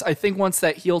think once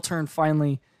that heel turn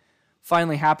finally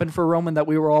happened for Roman that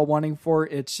we were all wanting for,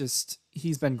 it's just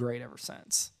he's been great ever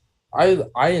since.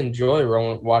 I enjoy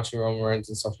watching Roman Reigns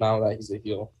and stuff now that he's a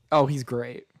heel. Oh, he's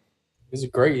great. He's a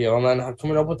great heel, and then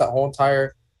coming up with that whole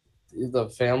entire the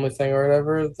family thing or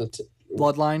whatever,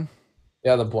 bloodline.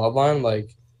 Yeah, the bloodline,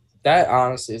 that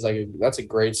honestly is that's a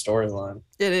great storyline.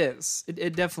 It is.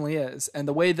 It definitely is. And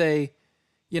the way they,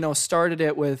 started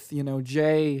it with,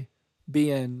 Jay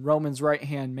being Roman's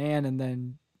right-hand man and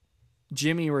then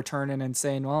Jimmy returning and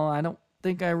saying, well, I don't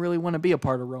think I really want to be a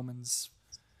part of Roman's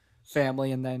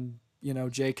family. And then,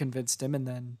 Jay convinced him and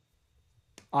then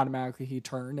automatically he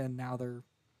turned and now they're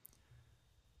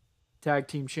tag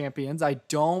team champions. I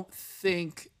don't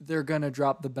think they're going to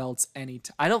drop the belts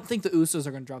I don't think the Usos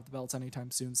are going to drop the belts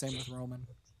anytime soon. Same with Roman.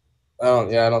 I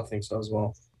don't think so as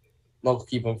well. They'll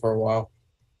keep them for a while.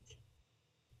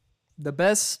 The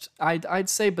best, I'd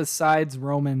say besides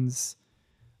Roman's,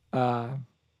 Roman,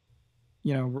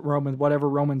 whatever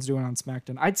Roman's doing on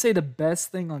SmackDown, I'd say the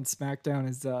best thing on SmackDown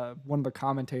is one of the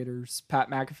commentators, Pat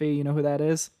McAfee. You know who that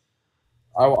is?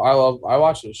 I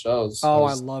watch his shows. Oh,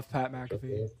 I love Pat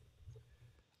McAfee.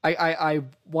 I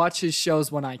watch his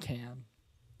shows when I can.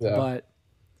 Yeah. But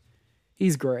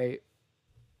he's great.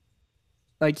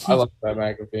 I love Pat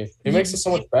McAfee. He makes it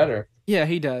so much better. Yeah,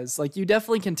 he does. You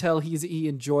definitely can tell he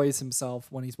enjoys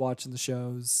himself when he's watching the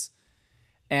shows.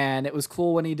 And it was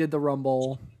cool when he did the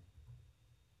Rumble.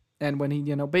 And when he,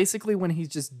 basically when he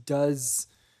just does,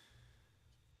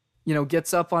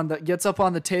 gets up on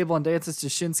the table and dances to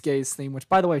Shinsuke's theme, which,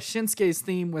 by the way, Shinsuke's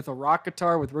theme with a rock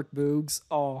guitar with Rick Boogs.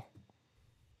 Oh,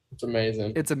 it's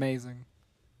amazing. It's amazing.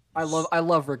 I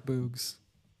love Rick Boogs.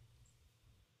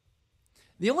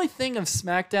 The only thing of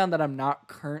SmackDown that I'm not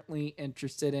currently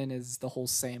interested in is the whole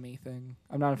Sami thing.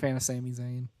 I'm not a fan of Sami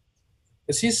Zayn.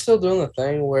 Is he still doing the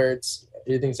thing where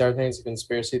he thinks everything's a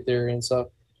conspiracy theory and stuff?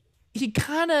 He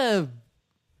kind of,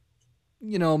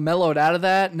 mellowed out of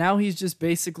that. Now he's just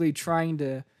basically trying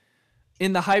to,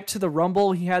 in the hype to the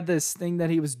Rumble, he had this thing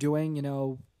that he was doing,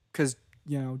 because,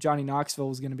 Johnny Knoxville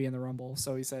was going to be in the Rumble.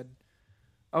 So he said,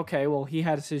 okay, well, he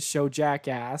had his show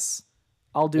Jackass.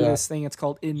 I'll do this thing. It's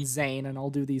called Insane, and I'll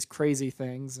do these crazy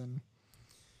things. And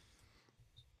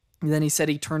then he said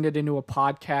he turned it into a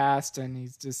podcast, and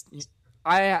he's just...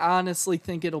 I honestly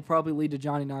think it'll probably lead to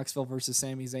Johnny Knoxville versus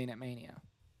Sami Zayn at Mania.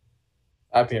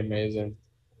 That'd be amazing.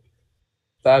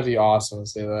 That'd be awesome to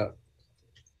see that.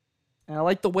 And I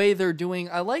like the way they're doing...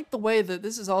 I like the way that...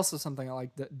 This is also something I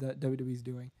like that WWE's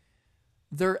doing.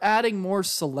 They're adding more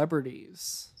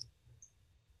celebrities.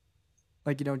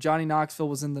 Johnny Knoxville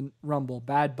was in the Rumble.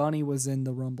 Bad Bunny was in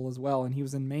the Rumble as well, and he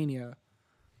was in Mania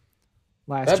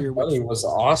last year. Bad Bunny was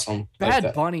awesome.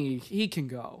 Bad Bunny, he can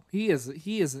go. He.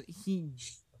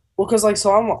 Well, because I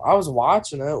was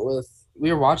watching it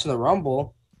we were watching the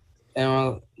Rumble,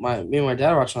 and me and my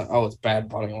dad were watching. Oh, it's Bad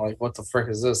Bunny. What the frick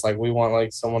is this? We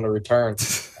want someone to return.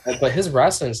 But his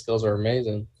wrestling skills are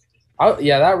amazing.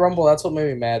 That Rumble. That's what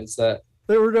made me mad. Is that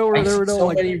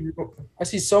I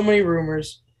see so many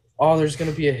rumors. Oh, there's going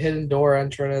to be a hidden door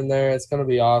entrant in there. It's going to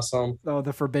be awesome. Oh,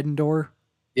 the Forbidden Door?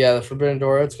 Yeah, the Forbidden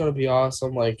Door. It's going to be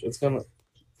awesome. It's going to...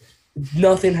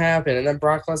 Nothing happened. And then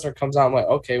Brock Lesnar comes out. I'm like,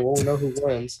 okay, well, we know who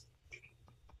wins.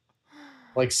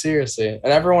 Seriously.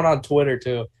 And everyone on Twitter,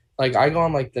 too. I go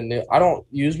on, the new... I don't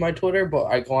use my Twitter, but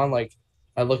I go on,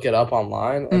 I look it up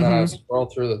online, and then I scroll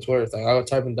through the Twitter thing. I go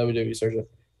type in WWE search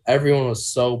it. Everyone was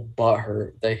so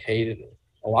butthurt. They hated it.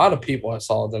 A lot of people I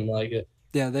saw didn't like it.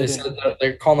 Yeah, they said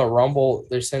they're calling the Rumble.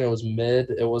 They're saying it was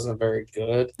mid. It wasn't very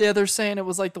good. Yeah, they're saying it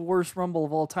was the worst Rumble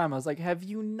of all time. I was like, have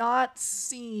you not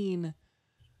seen? I'm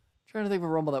trying to think of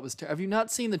a Rumble that was. Have you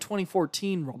not seen the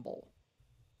 2014 Rumble?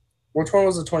 Which one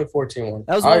was the 2014 one?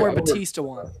 That was the one where Batista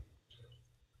won.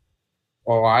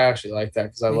 Oh, I actually like that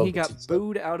because I love. He got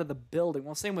booed out of the building.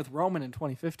 Well, same with Roman in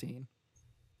 2015.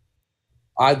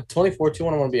 2014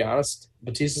 one. I'm gonna be honest.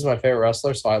 Batista's my favorite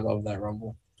wrestler, so I love that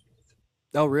Rumble.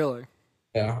 Oh, really?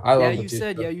 Yeah, I love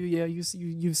Batista.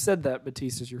 You said that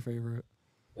Batista's your favorite.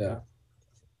 Yeah.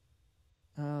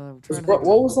 What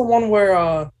was the one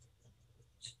where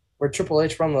Triple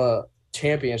H won the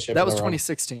championship? That was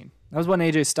 2016. That was when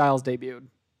AJ Styles debuted.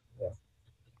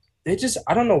 Yeah.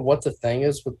 I don't know what the thing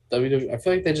is with WWE. I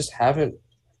feel like they just haven't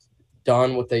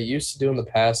done what they used to do in the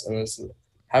past, and it's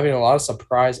having a lot of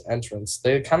surprise entrants.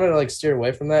 They kind of steered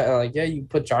away from that, and you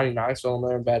put Johnny Knoxville in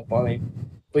there and Bad Bunny,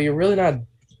 but you're really not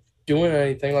doing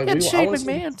anything. Shane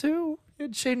McMahon too. You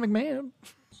had Shane McMahon.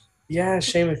 Yeah,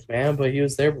 Shane McMahon, but he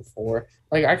was there before.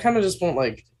 I kind of just want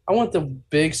I want the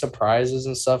big surprises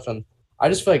and stuff, and I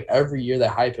just feel every year they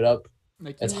hype it up.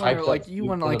 It's hyped up. You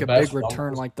want a big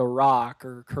return like The Rock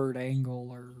or Kurt Angle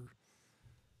or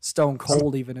Stone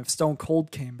Cold, even if Stone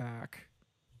Cold came back.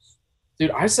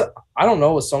 Dude, I don't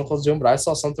know what Stone Cold's doing, but I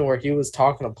saw something where he was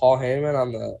talking to Paul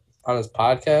Heyman on his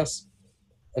podcast.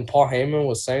 And Paul Heyman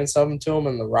was saying something to him,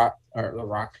 and the Rock,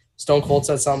 Stone Cold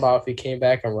said something about if he came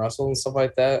back and wrestled and stuff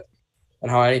like that,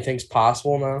 and how anything's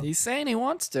possible now. He's saying he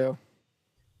wants to.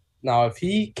 Now, if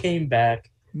he came back,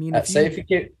 if he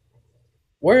came,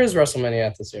 where is WrestleMania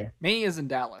at this year? Mania's in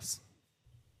Dallas.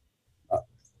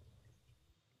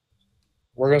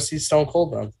 We're gonna see Stone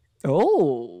Cold then.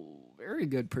 Oh, very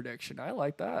good prediction. I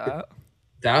like that.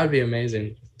 That would be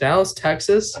amazing. Dallas,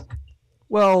 Texas.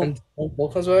 Well, and Stone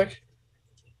Cold comes back.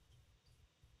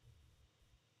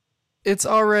 It's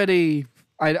already.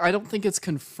 I don't think it's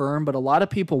confirmed, but a lot of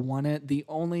people want it. The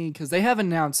only because they haven't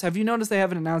announced. Have you noticed they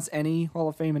haven't announced any Hall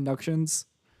of Fame inductions?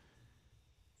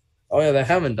 Oh yeah, they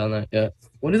haven't done that yet.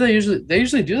 What do they usually? They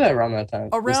usually do that around that time.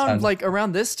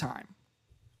 Around this time.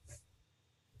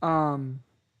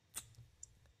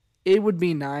 It would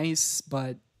be nice,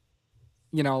 but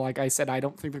like I said, I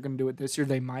don't think they're going to do it this year.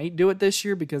 They might do it this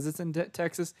year because it's in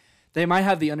Texas. They might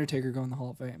have the Undertaker go in the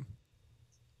Hall of Fame.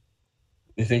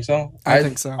 You think so? I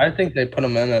think so. I think they put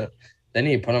him in. They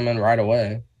need to put him in right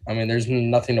away. I mean, there's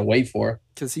nothing to wait for.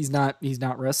 Because he's not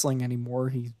wrestling anymore.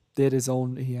 He did his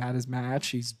own. He had his match.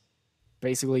 He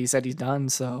said he's done.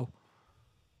 So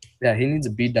yeah, he needs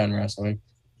to be done wrestling.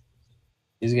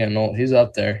 He's getting old. He's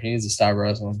up there. He needs to stop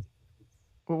wrestling.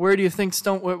 Well, where do you think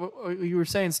you were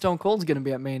saying Stone Cold's going to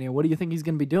be at Mania? What do you think he's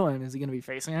going to be doing? Is he going to be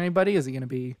facing anybody? Is he going to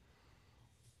be?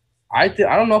 I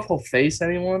don't know if he'll face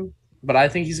anyone, but I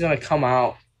think he's going to come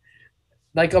out.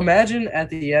 Like, imagine at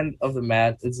the end of the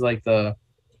match, it's like the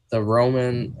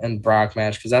Roman and Brock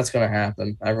match, because that's going to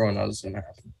happen. Everyone knows it's going to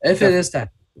happen. If it is that.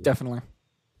 Definitely.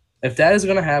 If that is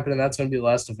going to happen, and that's going to be the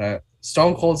last event,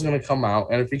 Stone Cold's going to come out,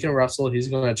 and if he can wrestle, he's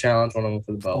going to challenge one of them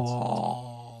for the belts.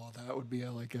 Oh, that would be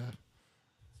like,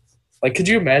 could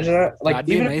you imagine that? Like, that'd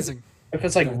be amazing. If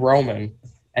it's like Roman,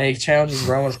 and he challenges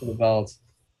Roman for the belts,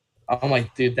 I'm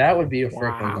like, dude, that would be a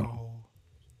freaking. Wow.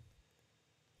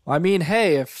 I mean,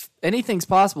 hey, if anything's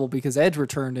possible, because Edge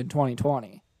returned in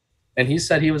 2020. And he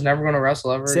said he was never going to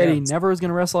wrestle ever again. Said he never was going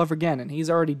to wrestle ever again, and he's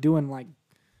already doing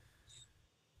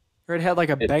He had like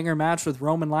a banger match with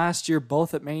Roman last year,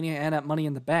 both at Mania and at Money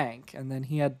in the Bank. And then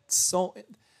he had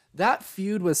that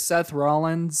feud with Seth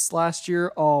Rollins last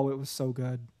year. Oh, it was so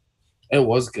good. It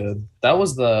was good. That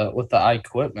was with the I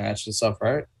Quit match and stuff,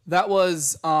 right? That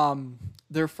was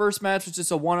their first match was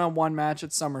just a one-on-one match at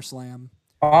SummerSlam.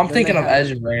 Oh, I'm thinking of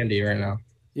Edge and Randy right now.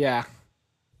 Yeah.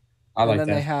 I like that. And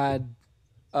then they had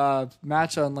a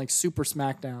match on like Super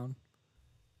SmackDown.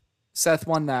 Seth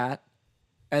won that.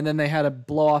 And then they had a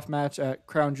blow-off match at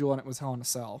Crown Jewel, and it was Hell in a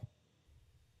Cell.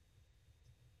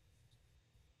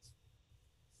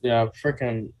 Yeah,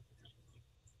 freaking.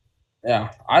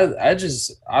 Yeah, I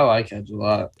like Edge a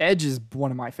lot. Edge is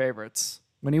one of my favorites.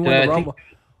 When he won the Rumble,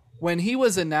 when he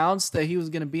was announced that he was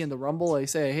going to be in the Rumble, they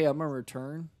say, "Hey, I'm going to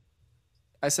return."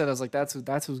 I was like, "That's who's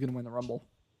going to win the Rumble."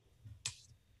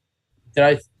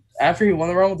 After he won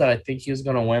the Rumble, did I think he was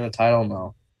going to win a title?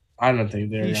 No, I don't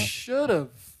think he should have.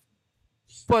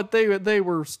 But they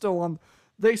were still on.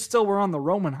 They still were on the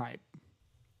Roman hype.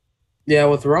 Yeah,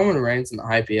 with Roman Reigns and the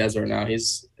hype he has right now,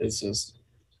 it's just.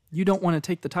 You don't want to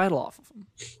take the title off of him.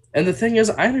 And the thing is,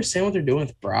 I understand what they're doing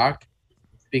with Brock,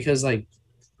 because like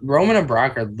Roman and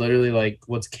Brock are literally like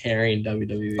what's carrying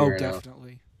WWE right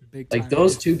definitely. Now. Big like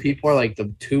those two people are like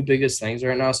the two biggest things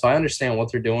right now. So I understand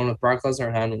what they're doing with Brock Lesnar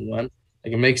and having him win.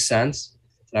 Like, it makes sense.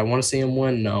 Did I want to see him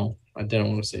win? No, I didn't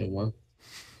want to see him win.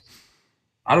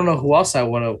 I don't know who else I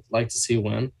would have liked to see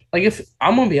win. Like, if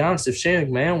I'm gonna be honest, if Shane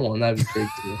McMahon won, that'd be big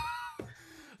too.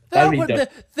 Then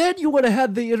you would have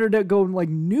had the internet going like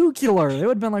nuclear. They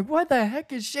would have been like, "What the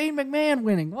heck is Shane McMahon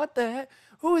winning? What the heck?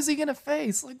 Who is he gonna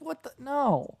face? Like, what the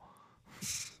no."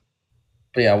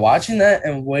 But yeah, watching that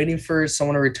and waiting for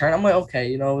someone to return, I'm like,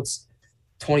 okay, it's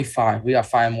 25. We got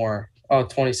 5 more. Oh,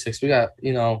 26. We got,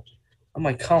 I'm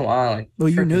like, come on. Like, well,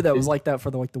 you knew that was like that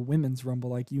for the women's Rumble.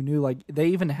 Like, you knew, like, they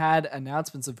even had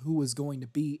announcements of who was going to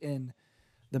be in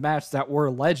the match that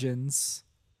were legends.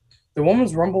 The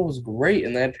women's Rumble was great,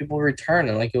 and they had people return,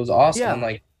 and like, it was awesome.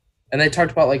 Yeah. And they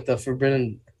talked about like the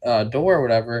Forbidden Door or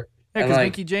whatever. Yeah, because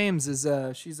Mickie James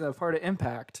she's a part of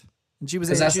Impact, and she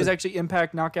was actually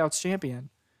Impact Knockouts champion.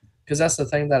 Because that's the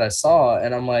thing that I saw,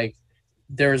 and I'm like,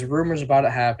 there's rumors about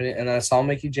it happening, and then I saw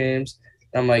Mickie James,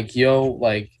 and I'm like, yo,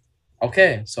 like,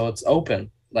 okay, so it's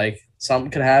open. Like,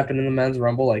 something could happen in the men's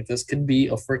Rumble. Like, this could be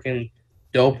a freaking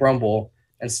dope Rumble.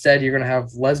 Instead, you're gonna have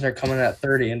Lesnar come in at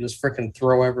 30 and just freaking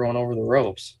throw everyone over the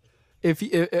ropes. If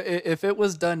it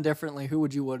was done differently, who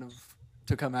would you want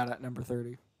to come out at number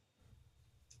 30?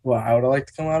 Well, I would like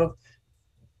to come out of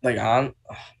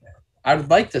I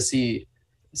would like to see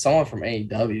someone from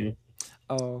AEW.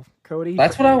 Oh, Cody.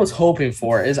 That's what I was hoping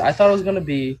for. I thought it was gonna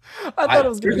be. I thought it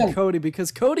was gonna be Cody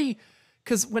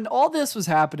because when all this was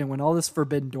happening, when all this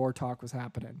Forbidden Door talk was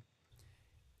happening,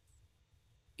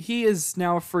 he is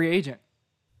now a free agent.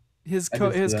 His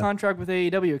contract with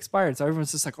AEW expired, so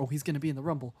everyone's just like, "Oh, he's going to be in the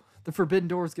Rumble. The Forbidden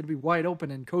Door is going to be wide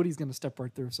open, and Cody's going to step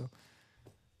right through." So,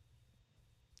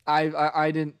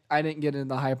 I didn't get into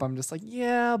the hype. I'm just like,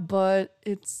 yeah, but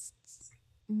it's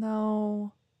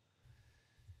no.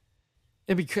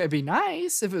 It'd be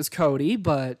nice if it was Cody,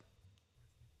 but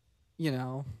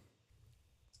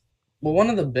Well, one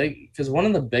of the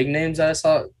big names I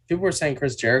saw, people were saying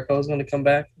Chris Jericho is going to come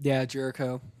back. Yeah,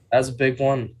 Jericho. That's a big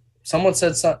one. Someone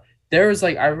said something. There was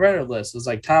like I read a list. It was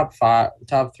like top 5,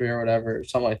 top 3, or whatever,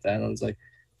 something like that. And I was like,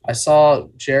 I saw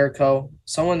Jericho.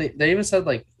 They even said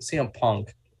like CM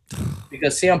Punk,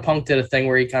 because CM Punk did a thing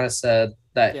where he kind of said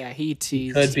that he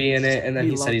teased could be in it, and then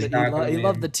he said he's not going to. He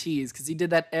loved the tease because he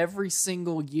did that every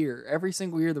single year. Every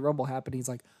single year the Rumble happened, he's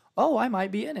like, "Oh, I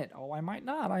might be in it. Oh, I might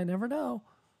not. I never know."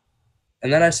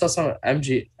 And then I saw some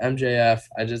MJF.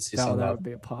 I did see something. That would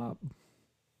be a pop.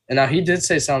 And now he did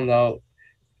say something though.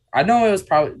 I know it was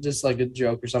probably just like a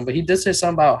joke or something, but he did say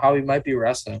something about how he might be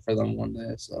wrestling for them one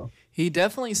day. So he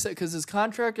definitely said, because his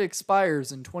contract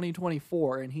expires in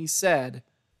 2024, and he said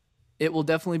it will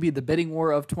definitely be the bidding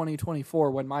war of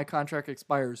 2024 when my contract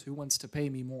expires. Who wants to pay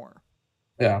me more?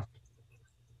 Yeah,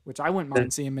 which I wouldn't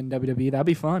mind seeing him in WWE. That'd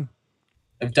be fun.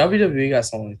 If WWE got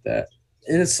something like that,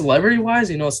 and celebrity wise,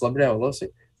 a celebrity I would love to see.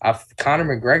 Conor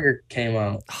McGregor came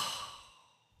out.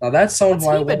 Now that's someone who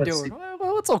I want to see.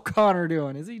 What's O'Connor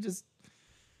doing? Is he just?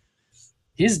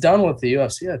 He's done with the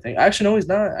UFC, I think. Actually, no, he's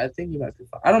not. I think he might be.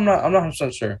 I'm not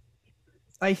 100% sure.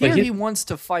 I hear he wants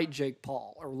to fight Jake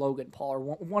Paul or Logan Paul or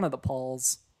one of the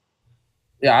Pauls.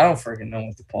 Yeah, I don't freaking know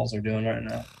what the Pauls are doing right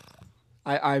now.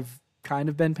 I've kind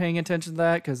of been paying attention to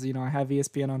that because I have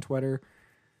ESPN on Twitter.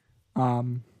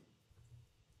 I've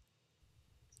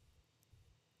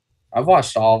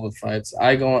watched all the fights.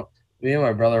 Me and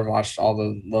my brother watched all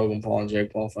the Logan Paul and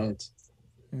Jake Paul fights.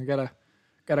 I got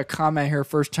a comment here.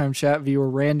 First time chat viewer,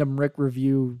 random Rick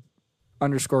review _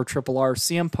 RRR.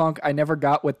 CM Punk, I never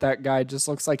got with that guy. Just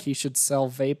looks like he should sell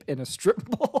vape in a strip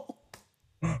mall.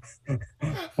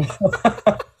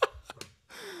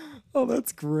 Oh,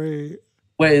 that's great.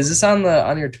 Wait, is this on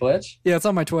your Twitch? Yeah, it's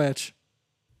on my Twitch.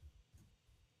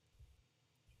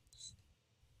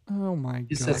 Oh my god.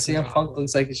 You said CM Punk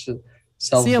looks like he should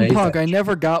sell CM vape. Punk, I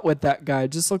never got with that guy.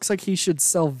 Just looks like he should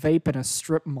sell vape in a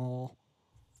strip mall.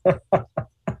 I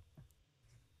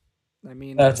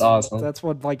mean, that's awesome. That's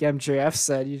what like MJF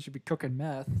said. You should be cooking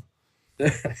meth. He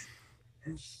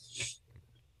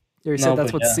said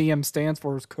that's what CM stands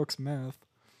for, is cooks meth.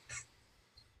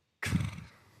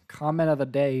 Comment of the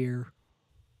day here.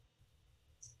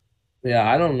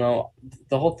 Yeah, I don't know.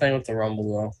 The whole thing with the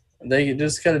Rumble though, they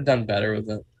just could have done better with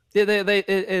it. Yeah,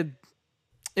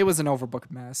 it was an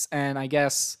overbooked mess, and I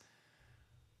guess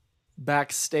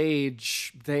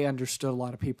backstage they understood a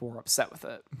lot of people were upset with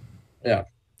it. Yeah.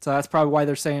 So that's probably why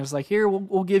they're saying it's like, here,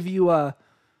 we'll give you a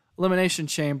Elimination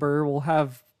Chamber. We'll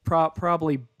have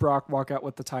probably Brock walk out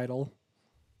with the title.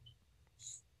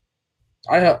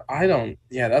 I don't know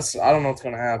what's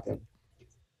gonna happen.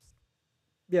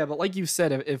 Yeah, but like you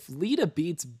said, if Lita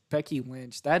beats Becky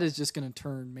Lynch, that's just gonna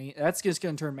turn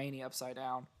Mania upside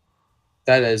down.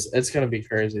 It's gonna be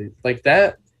crazy. Like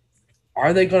that.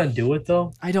 Are they gonna do it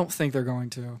though? I don't think they're going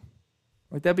to.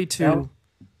 Like that'd be too.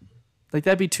 Like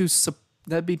that'd be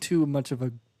too much of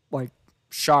a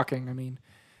shocking. I mean,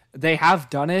 they have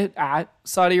done it at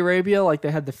Saudi Arabia. Like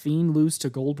they had the Fiend lose to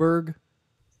Goldberg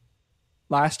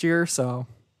last year. So,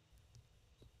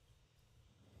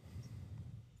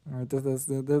 all right,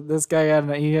 this guy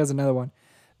has another one.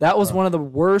 That was one of the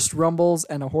worst Rumbles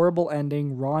and a horrible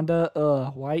ending.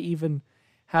 Ronda, why even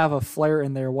have a Flair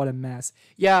in there? What a mess.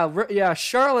 Yeah,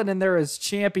 Charlotte in there as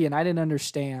champion. I didn't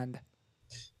understand.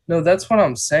 No, that's what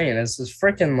I'm saying. It's this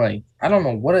freaking I don't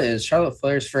know what it is. Charlotte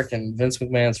Flair's freaking Vince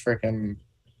McMahon's freaking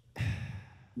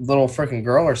little freaking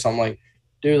girl or something.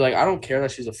 Dude, I don't care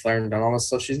that she's a Flair and done all this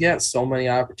stuff. She's getting so many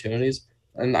opportunities,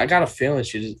 and I got a feeling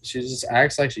she just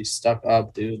acts like she's stuck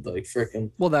up, dude.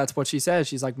 Freaking. Well, that's what she says.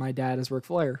 She's like, my dad is Ric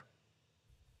Flair.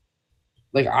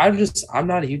 I'm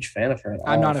not a huge fan of her at all.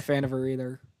 I'm not a fan of her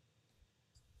either.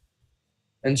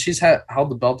 And she's held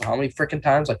the belt how many freaking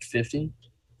times? 50?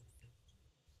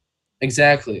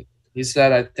 Exactly. He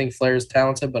said, I think Flair is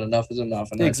talented, but enough is enough.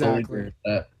 And exactly. I totally agree with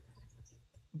that.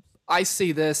 I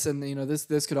see this, and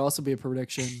this could also be a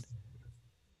prediction.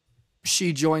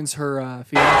 She joins her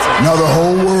fiance. Now the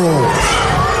whole world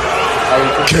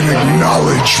can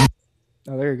acknowledge.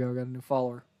 Oh, there you go. Got a new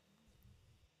follower.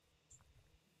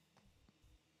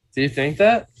 Do you think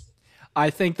that? I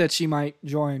think that she might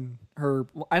join her.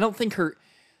 I don't think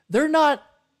they're not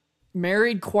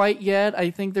married quite yet.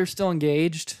 I think they're still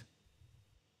engaged.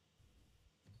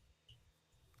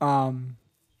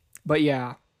 But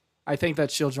yeah, I think that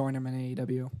she'll join him in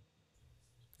AEW,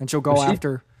 and she'll go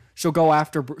after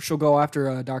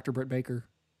Dr. Britt Baker.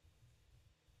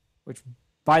 Which,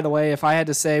 by the way, if I had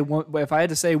to say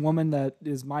woman that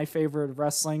is my favorite of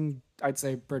wrestling, I'd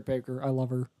say Britt Baker. I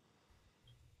love her.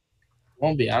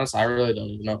 gonna be honest. I really don't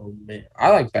even know who me. I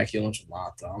like Becky Lynch a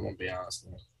lot, though. I'm gonna be honest.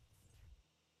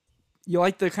 You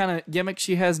like the kind of gimmick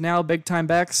she has now, big time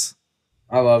Bex?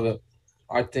 I love it.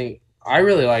 I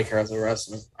really like her as a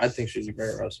wrestler. I think she's a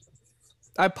great wrestler.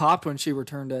 I popped when she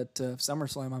returned at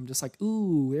SummerSlam. I'm just like,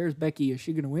 ooh, there's Becky. Is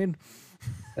she gonna win?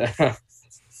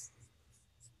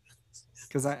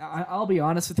 Because I'll be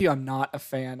honest with you, I'm not a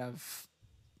fan of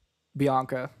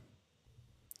Bianca.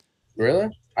 Really?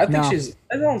 I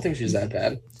don't think she's that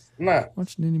bad. I'm not.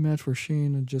 Watch an indie match where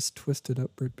Shayna just twisted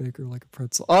up Britt Baker like a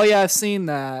pretzel. Oh yeah, I've seen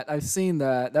that.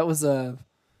 That was an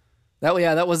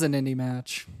indie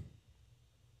match.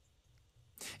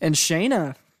 And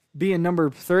Shayna being number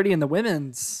 30 in the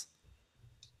women's,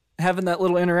 having that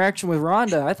little interaction with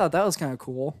Ronda, I thought that was kind of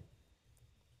cool.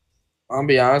 I'll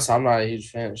be honest, I'm not a huge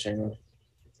fan of Shayna.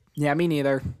 Yeah, me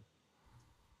neither.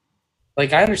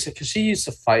 Like, I understand, because she used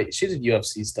to fight. She did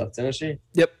UFC stuff, didn't she?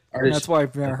 Yep. That's why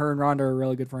her and Ronda are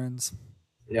really good friends.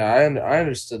 Yeah, I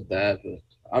understood that, but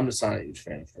I'm just not a huge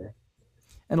fan of her.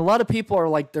 And a lot of people are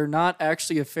like, they're not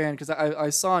actually a fan, because I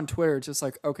saw on Twitter, it's just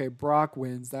like, okay, Brock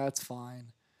wins, that's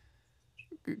fine.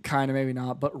 Kind of, maybe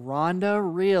not. But Ronda,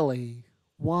 really?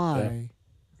 Why?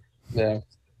 Yeah.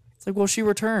 It's like, well, she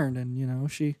returned, and,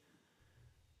 she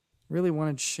really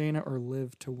wanted Shayna or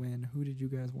Liv to win. Who did you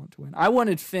guys want to win? I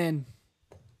wanted Finn.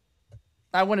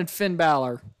 I wanted Finn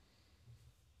Balor.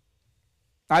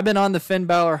 I've been on the Finn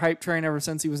Balor hype train ever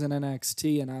since he was in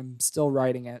NXT, and I'm still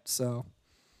riding it, so.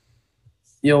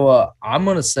 Yo, I'm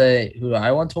going to say who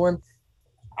I want to win.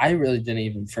 I really didn't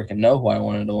even freaking know who I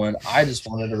wanted to win. I just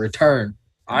wanted a return.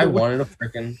 I wanted a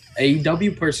freaking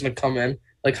AEW person to come in,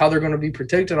 like how they're going to be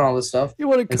protecting all this stuff. You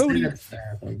wanted Cody.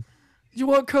 You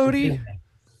want Cody?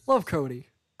 Love Cody.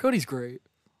 Cody's great.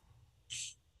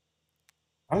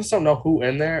 I just don't know who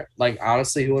in there. Like,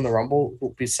 honestly, who in the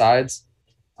Rumble besides.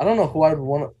 I don't know who I would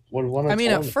want to. I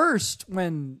mean, at first,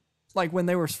 when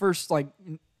they were first,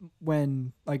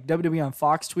 when WWE on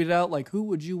Fox tweeted out, like, who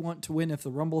would you want to win if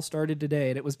the Rumble started today?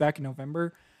 And it was back in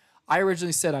November. I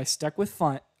originally said I stuck with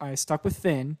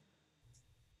Finn,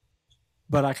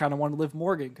 but I kind of wanted Liv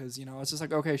Morgan because, it's just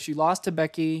like, okay, she lost to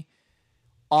Becky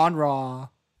on Raw.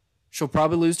 She'll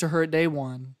probably lose to her at day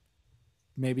one.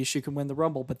 Maybe she can win the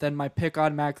Rumble. But then my pick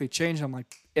automatically changed. I'm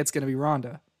like, it's going to be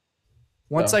Ronda.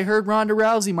 Once I heard Ronda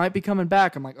Rousey might be coming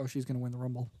back, I'm like, oh, she's going to win the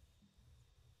Rumble.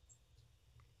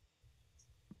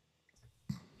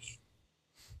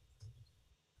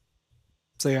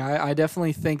 So, yeah, I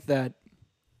definitely think that.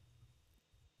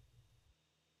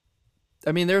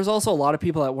 I mean, there's also a lot of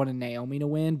people that wanted Naomi to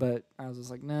win, but I was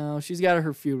just like, no, she's got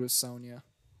her feud with Sonya.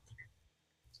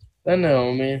 Then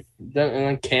Naomi. And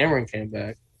then Cameron came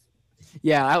back.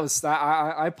 Yeah, that was.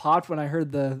 I popped when I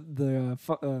heard the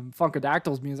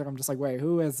Funkadactyls music. I'm just like, wait,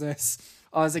 who is this?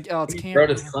 I was like, oh, it's Cameron.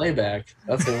 Brodus Clay back.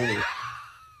 That's the movie.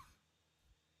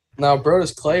 Now,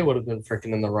 Brodus Clay would have been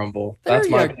freaking in the Rumble. There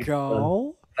you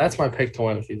go. That's my pick to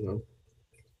win if he's in.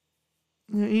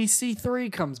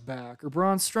 EC3 comes back, or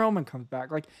Braun Strowman comes back.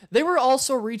 Like, they were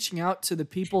also reaching out to the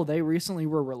people they recently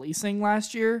were releasing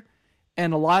last year,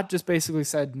 and a lot just basically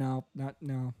said no.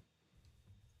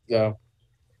 Yeah.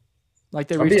 Like,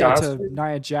 they reached out to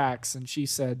Nia Jax, and she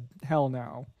said, hell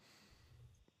no.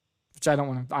 Which I don't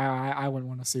want to. I wouldn't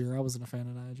want to see her. I wasn't a fan of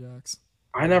Nia Jax.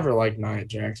 I never liked Nia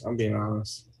Jax. I'm being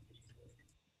honest.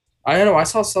 I know. I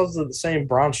saw stuff that saying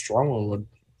Braun Strowman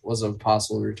was a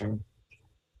possible return.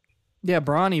 Yeah,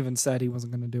 Braun even said he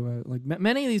wasn't going to do it. Like,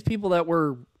 many of these people that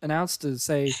were announced to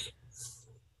say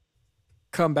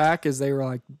come back, as they were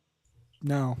like,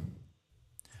 no.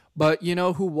 But you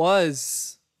know who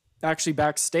was actually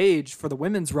backstage for the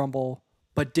Women's Rumble,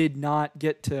 but did not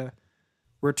get to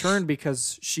return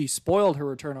because she spoiled her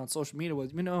return on social media?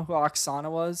 Was, you know who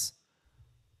Oksana was?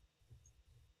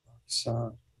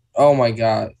 Oh my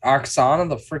God, Oksana,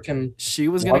 the freaking. She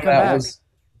was going to come back.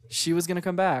 She was going to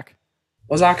come back.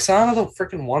 Was Oksana the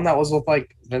freaking one that was with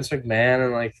like Vince McMahon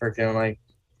and like freaking like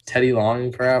Teddy Long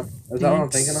and crap? Is that what I'm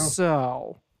thinking of?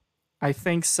 So, I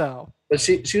think so. But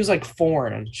she was like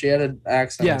foreign. She had an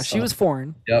accent. Yeah, she was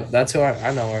foreign. Yep, that's who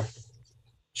I know her.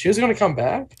 She was going to come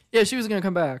back? Yeah, she was going to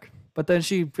come back. But then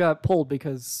she got pulled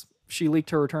because she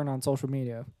leaked her return on social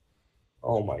media.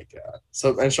 Oh my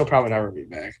God. And she'll probably never be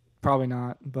back. Probably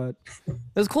not, but it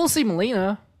was cool to see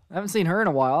Melina. I haven't seen her in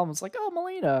a while. I was like, oh,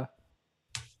 Melina.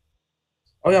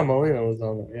 Oh, yeah, Melina was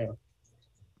on there, yeah.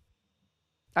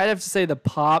 I'd have to say the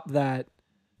pop that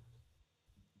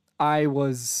I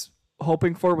was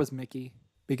hoping for was Mickey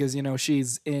because, you know,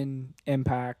 she's in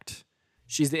Impact.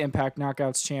 She's the Impact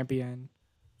Knockouts champion.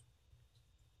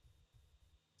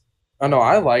 I know.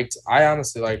 I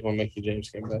honestly liked when Mickie James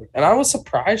came back. And I was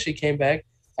surprised she came back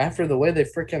after the way they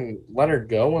freaking let her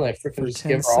go when they freaking just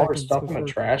give her all her stuff in a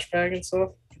trash bag and stuff.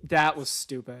 That was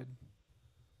stupid.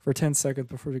 For 10 seconds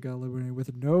before she got eliminated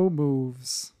with no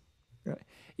moves.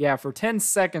 Yeah, for 10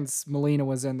 seconds, Melina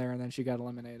was in there and then she got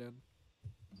eliminated.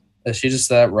 Is she just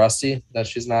that rusty that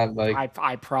she's not like?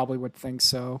 I probably would think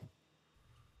so.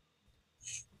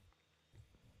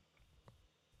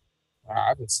 I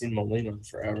haven't seen Melina in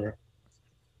forever.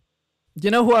 You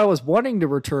know who I was wanting to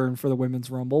return for the Women's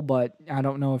Rumble, but I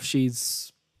don't know if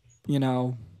she's,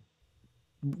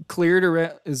 cleared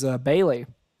or is Bayley.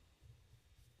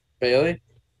 Bayley?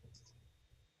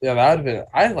 Yeah, that would have been.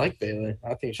 I like Bayley.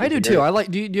 I think I do too. I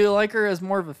like. Do you like her as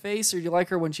more of a face, or do you like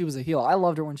her when she was a heel? I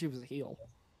loved her when she was a heel.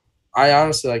 I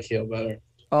honestly like heel better.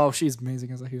 Oh, she's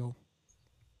amazing as a heel.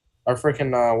 Our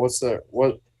freaking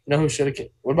what? You know who should have?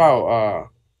 What about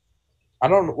I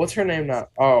don't know what's her name now.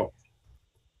 Oh,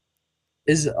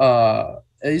 it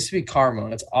used to be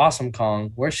Karma. It's Awesome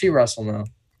Kong. Where's she wrestle now?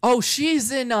 Oh,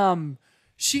 she's in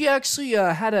she actually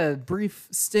had a brief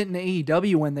stint in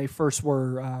AEW when they first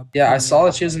were yeah, I saw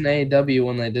that she was in AEW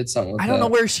when they did something with I don't know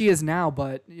where she is now,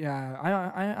 but yeah,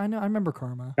 I know I remember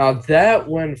Karma. Now that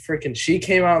when freaking she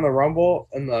came out in the Rumble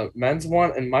and the men's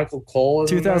one and Michael Cole is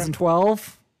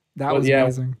 2012. That was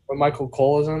amazing. When Michael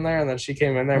Cole is in there and then she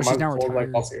came in there, Michael Cole like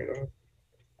I'll see her.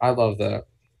 I love that.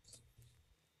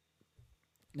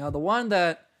 Now the one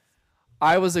that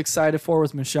I was excited for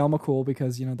was Michelle McCool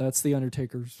because that's the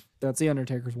Undertaker's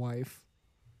wife.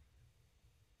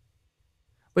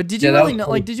 But did you really know?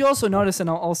 Like, did you also notice?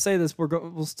 And I'll say this: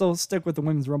 we'll still stick with the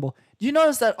Women's Rumble. Did you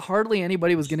notice that hardly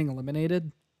anybody was getting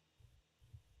eliminated?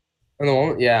 In the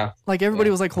moment, yeah. Like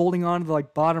everybody was like holding on to the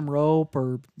bottom rope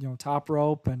or top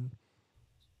rope and.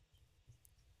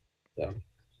 Yeah.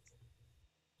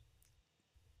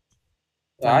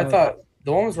 I thought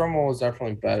the Women's Rumble was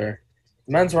definitely better.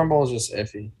 The Men's Rumble was just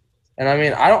iffy. And I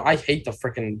mean, I hate the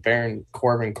freaking Baron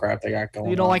Corbin crap they got going on.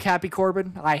 You don't like Happy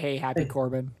Corbin? I hate Happy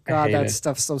Corbin. God, that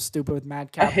stuff's so stupid with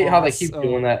Madcap. I hate how they keep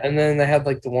doing that. And then they had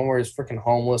the one where he's freaking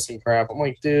homeless and crap. I'm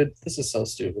like, dude, this is so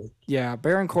stupid. Yeah,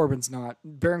 Baron Corbin's not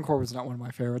one of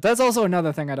my favorites. That's also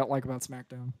another thing I don't like about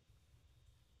SmackDown.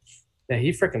 Yeah,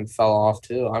 he freaking fell off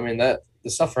too. I mean, the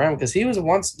stuff for him because he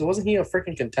wasn't he a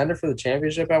freaking contender for the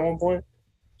championship at one point?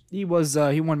 He was.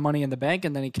 He won Money in the Bank,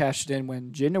 and then he cashed it in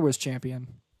when Jinder was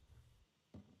champion.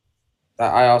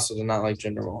 I also did not like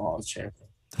Jinder Mahal as champion.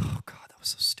 Oh God, that was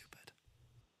so stupid.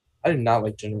 I did not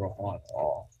like Jinder Mahal at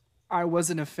all. I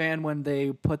wasn't a fan when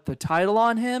they put the title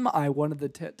on him. I wanted the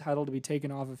title to be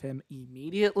taken off of him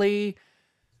immediately.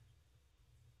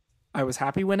 I was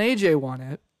happy when AJ won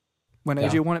it. When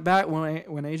AJ won it back, when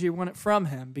AJ won it from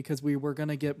him, because we were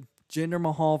gonna get Jinder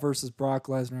Mahal versus Brock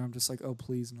Lesnar. I'm just like, oh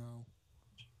please no.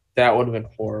 That would have been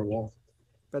horrible.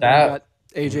 But then we got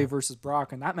AJ versus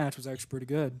Brock, and that match was actually pretty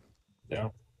good. Yeah.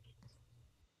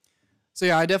 So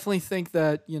yeah, I definitely think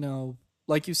that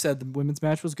like you said, the women's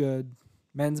match was good.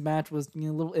 Men's match was a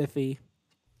little iffy.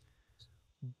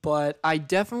 But I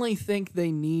definitely think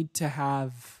they need to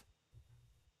have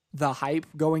the hype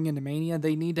going into Mania.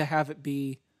 They need to have it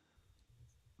be.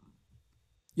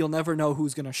 You'll never know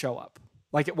who's going to show up,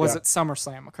 like it was at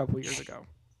SummerSlam a couple years ago.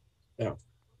 Yeah.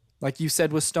 Like you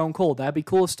said with Stone Cold. That'd be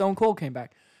cool if Stone Cold came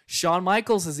back. Shawn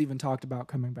Michaels has even talked about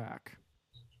coming back.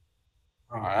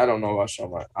 I don't know about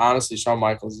Shawn Michaels. Honestly, Shawn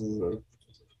Michaels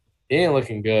he ain't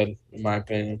looking good, in my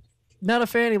opinion. Not a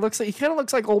fan. He kind of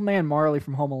looks like old man Marley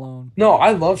from Home Alone. No,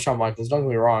 I love Shawn Michaels. Don't get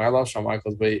me wrong. I love Shawn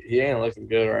Michaels, but he ain't looking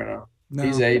good right now. No.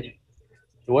 He's aging.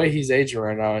 The way he's aging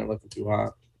right now ain't looking too hot.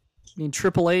 I mean,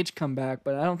 Triple H come back,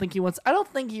 but I don't think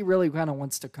he really kind of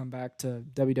wants to come back to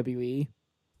WWE.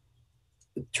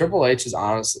 Triple H is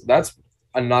honest. That's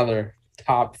another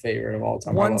top favorite of all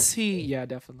time.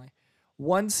 Definitely.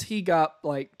 Once he got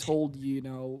told,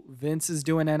 Vince is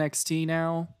doing NXT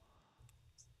now.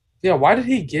 Yeah, why did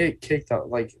he get kicked out?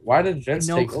 Why did Vince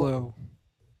take No clue. Over?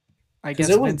 I guess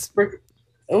it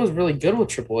was really good with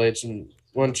Triple H, and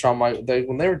when Shawn Michaels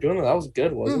when they were doing it, that was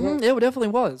good, wasn't it? It definitely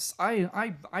was. I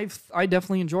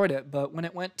definitely enjoyed it, but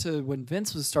when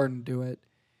Vince was starting to do it,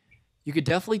 you could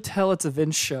definitely tell it's a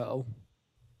Vince show.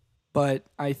 But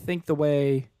I think the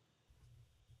way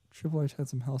Triple H had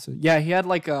some health, he had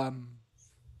I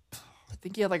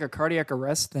think he had a cardiac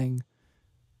arrest thing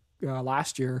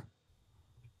last year.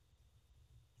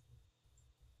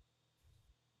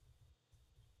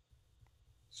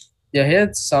 Yeah, he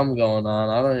had some going on.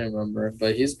 I don't even remember,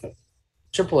 but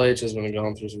Triple H has been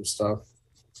going through some stuff.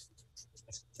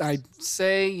 I'd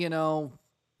say,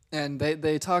 and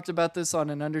they talked about this on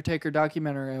an Undertaker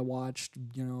documentary I watched,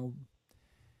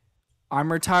 I'm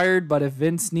retired, but if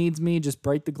Vince needs me, just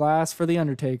break the glass for the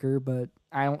Undertaker. But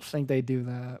don't think they do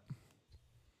that.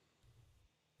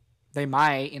 They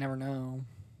might. You never know.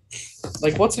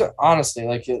 Like, what's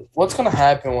gonna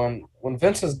happen when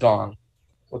Vince is gone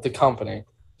with the company?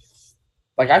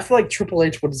 Like, I feel like Triple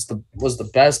H was the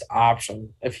best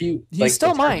option if he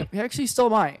still might. He actually still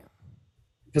might.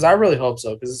 Because I really hope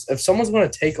so. Because if someone's going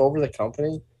to take over the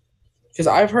company, because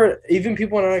I've heard even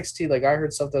people in NXT, like I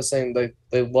heard stuff that's saying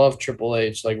they love Triple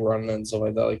H, like running and stuff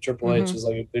like that. Like Triple H is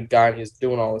like a good guy and he's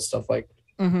doing all this stuff. Like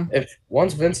if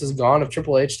once Vince is gone, if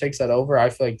Triple H takes that over, I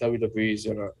feel like WWE is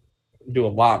gonna do a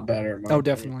lot better.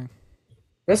 Definitely.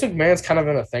 Vince McMahon's kind of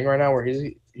in a thing right now where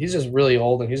he's just really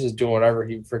old and he's just doing whatever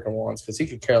he freaking wants because he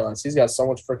could care less. He's got so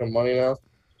much freaking money now.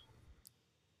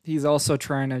 He's also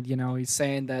trying to, he's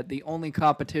saying that the only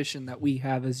competition that we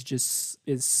have is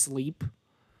sleep.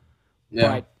 Yeah.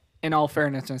 But in all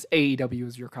fairness, AEW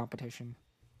is your competition.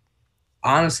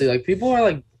 Honestly, like people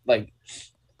are like,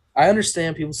 I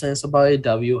understand people saying stuff about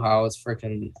AEW, how it's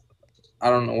freaking, I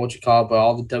don't know what you call it, but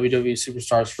all the WWE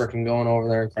superstars freaking going over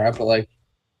there and crap. But like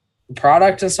the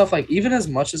product and stuff, like even as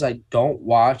much as I don't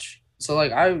watch, so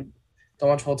like I don't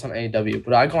watch full time AEW,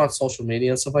 but I go on social media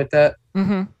and stuff like that.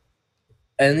 Mm-hmm.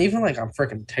 And even like on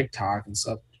freaking TikTok and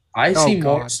stuff, I see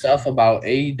more stuff about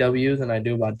AEW than I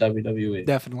do about WWE.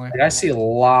 Definitely. Like, I see a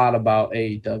lot about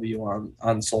AEW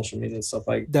on social media and stuff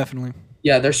like. Definitely.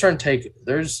 Yeah, they're starting to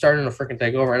freaking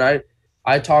take over. And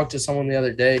I talked to someone the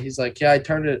other day. He's like, yeah, I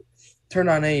turned on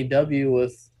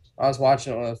AEW I was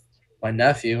watching it with my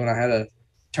nephew, and I had to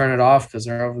turn it off because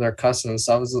they're over there cussing and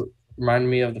stuff. It was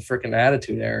reminding me of the freaking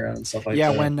Attitude Era and stuff like that.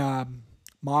 Yeah, when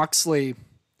Moxley,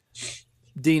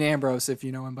 Dean Ambrose, if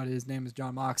you know him, but his name is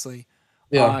John Moxley.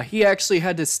 Yeah. He actually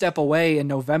had to step away in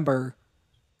November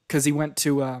because he went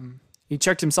to he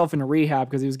checked himself into rehab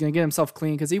because he was going to get himself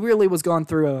clean because he really was going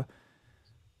through a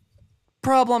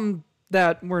problem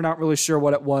that we're not really sure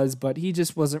what it was, but he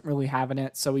just wasn't really having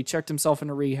it. So he checked himself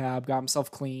into rehab, got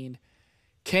himself cleaned,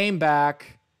 came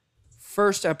back.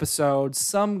 First episode,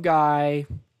 some guy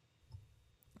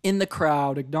in the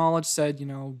crowd acknowledged, said,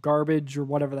 garbage or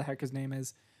whatever the heck his name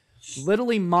is.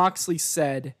 Literally, Moxley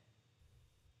said,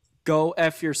 "Go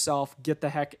F yourself. Get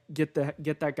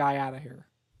that guy out of here."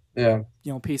 Yeah.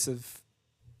 Piece of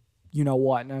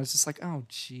what. And I was just like, oh,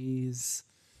 jeez.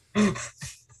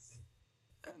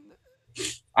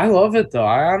 I love it, though.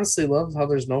 I honestly love how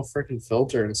there's no freaking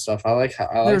filter and stuff.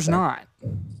 There's not.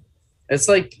 It's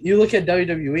like you look at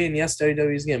WWE, and yes,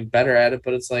 WWE is getting better at it,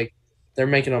 but it's like they're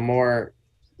making a more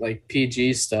like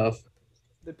PG stuff.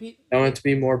 I want it to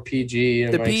be more PG.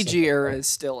 And the PG era is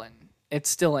still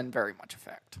in very much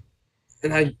effect.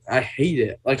 And I hate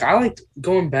it. Like I like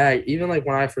going back, even like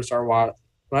when I first started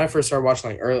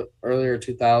watching like earlier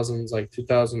 2000s, like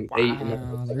 2008.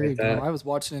 Wow, there you go. I was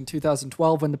watching in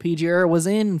 2012 when the PG era was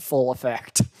in full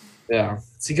effect. Yeah,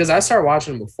 see, because I started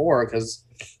watching before because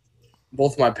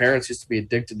both of my parents used to be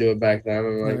addicted to it back then,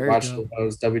 and like watched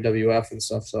those WWF and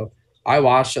stuff. So I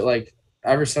watched it like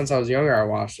ever since I was younger. I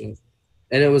watched it,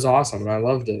 and it was awesome, and I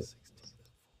loved it.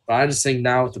 But I just think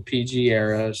now with the PG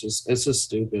era, it's just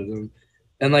stupid,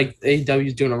 and like AEW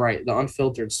is doing it right, the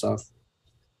unfiltered stuff.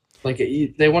 Like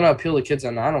they want to appeal to kids,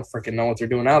 and I don't freaking know what they're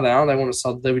doing now. They want to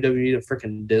sell WWE to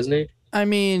freaking Disney. I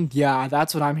mean, yeah,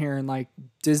 that's what I'm hearing. Like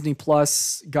Disney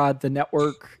Plus got the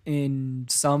network in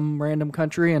some random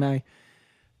country, and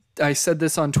I said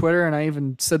this on Twitter, and I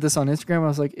even said this on Instagram. I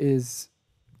was like, is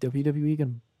WWE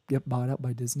gonna get bought up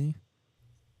by Disney?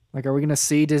 Like, are we gonna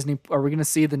see Disney? Are we gonna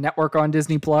see the network on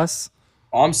Disney Plus?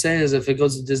 All I'm saying is, if it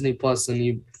goes to Disney Plus, then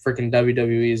you freaking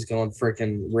WWE is going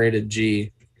freaking rated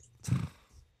G.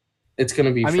 It's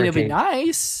gonna be. I mean, it'd be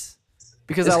nice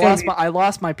because I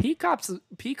lost my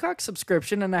Peacock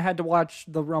subscription, and I had to watch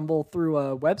the Rumble through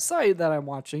a website that I'm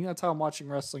watching. That's how I'm watching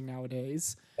wrestling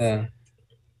nowadays. Yeah.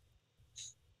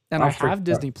 And I have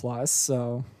Disney Plus,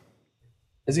 so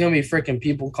it's gonna be freaking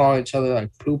people calling each other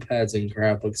like poop heads and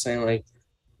crap, like saying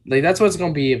like that's what it's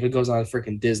gonna be if it goes on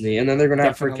freaking Disney, and then they're gonna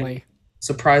have freaking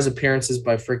surprise appearances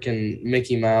by freaking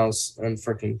Mickey Mouse and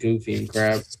freaking Goofy and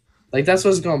crap. Like that's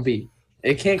what it's gonna be.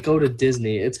 It can't go to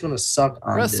Disney. It's gonna suck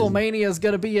on WrestleMania is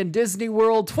gonna be in Disney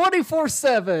World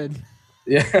 24/7.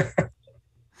 Yeah.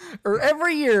 Or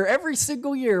every year, every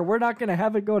single year, we're not gonna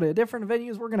have it go to different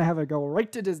venues. We're gonna have it go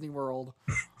right to Disney World.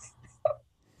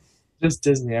 Just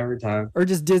Disney every time. Or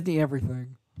just Disney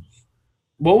everything.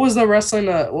 What was the wrestling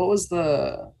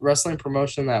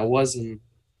promotion that wasn't?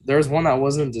 There was one that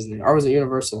wasn't Disney, or was it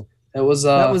Universal? It was.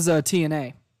 That was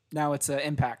TNA. Now it's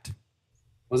Impact.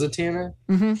 Was it TNA?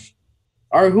 Mm-hmm.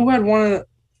 Or who had one?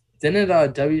 Didn't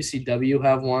WCW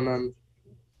have one on?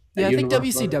 Yeah, I think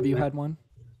WCW had one.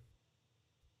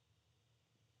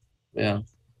 Yeah.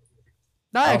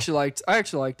 I actually liked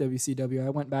WCW. I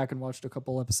went back and watched a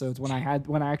couple episodes when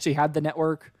I actually had the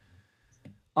network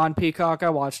on Peacock. I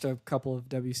watched a couple of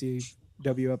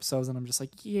WCW episodes, and I'm just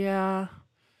like, yeah,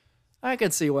 I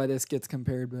could see why this gets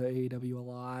compared to AEW a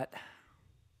lot.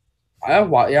 I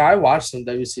watched some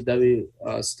WCW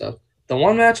stuff. The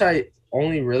one match I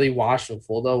only really watched in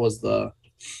full though was the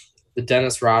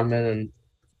Dennis Rodman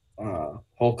and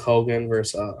Hulk Hogan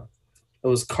versus it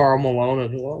was Karl Malone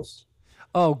and who else?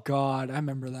 Oh God, I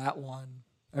remember that one.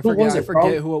 I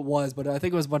forget who it was, but I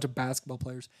think it was a bunch of basketball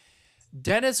players.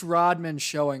 Dennis Rodman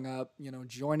showing up,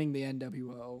 joining the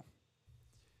NWO.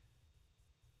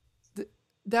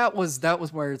 That was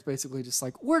where it's basically just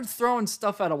like we're throwing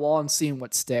stuff at a wall and seeing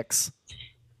what sticks.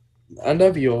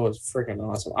 NWO was freaking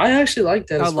awesome. I actually like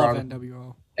Dennis Rodman. I love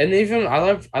NWO. And even I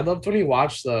loved when you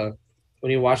watched the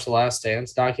Last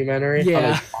Dance documentary.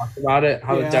 Yeah. How they talked about it.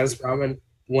 How Dennis Rodman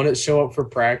wouldn't show up for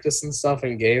practice and stuff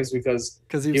in games because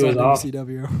he was on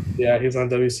WCW. Yeah, he was on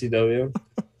WCW.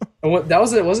 And that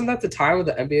was it. Wasn't that the time of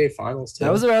the NBA Finals too?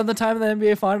 That was around the time of the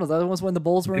NBA Finals. That was when the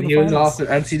Bulls were in the finals. He was off an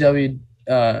NCW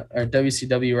or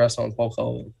WCW wrestling with Hulk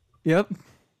Hogan. Yep.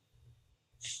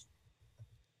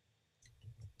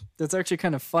 That's actually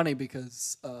kind of funny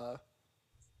because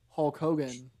Hulk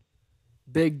Hogan,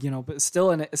 big, but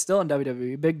still in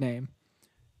WWE, big name,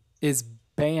 is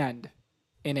banned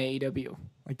in AEW.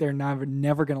 Like they're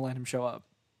never gonna let him show up.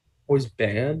 Oh, he's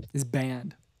banned? He's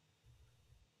banned.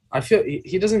 I feel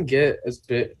he doesn't get as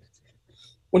big.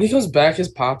 When he comes back, his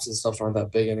pops and stuff aren't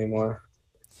that big anymore.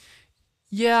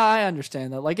 Yeah, I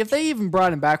understand that. Like if they even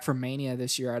brought him back for Mania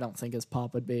this year, I don't think his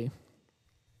pop would be.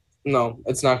 No,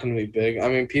 it's not going to be big. I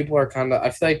mean, people are kind of – I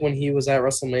feel like when he was at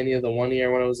WrestleMania the one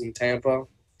year when it was in Tampa,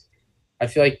 I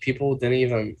feel like people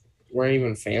weren't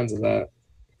even fans of that.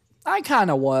 I kind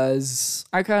of was.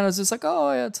 I kind of was just like,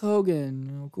 oh, yeah, it's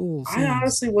Hogan. Cool. I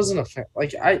honestly wasn't a fan.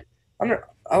 Like, I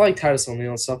like Titus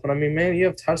O'Neil and stuff, but I mean, man, you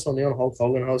have Titus O'Neil and Hulk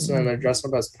Hogan hosting and they're dressed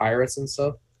up as pirates and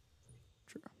stuff.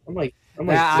 True. I'm like,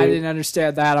 I didn't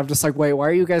understand that. I'm just like, wait, why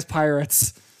are you guys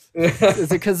pirates? Is it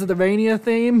because of the Mania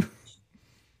theme?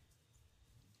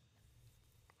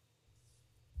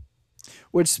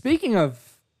 Which, speaking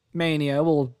of Mania,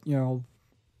 we'll,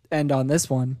 end on this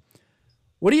one.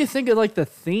 What do you think of, like, the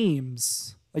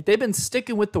themes? Like, they've been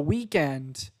sticking with The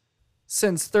Weeknd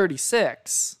since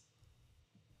 36.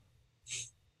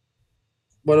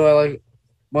 What do I like?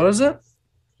 What is it?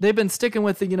 They've been sticking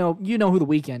with the, you know who The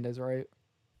Weeknd is, right?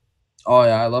 Oh,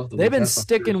 yeah, I love The Weeknd. They've been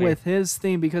sticking with his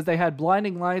theme because they had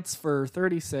Blinding Lights for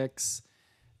 36.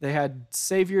 They had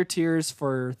Save Your Tears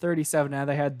for 37. Now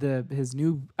they had his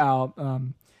new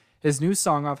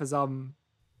song off his album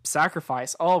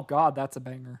Sacrifice. Oh God, that's a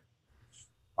banger.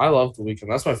 I love The Weeknd.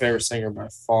 That's my favorite singer by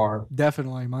far.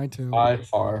 Definitely, mine too. By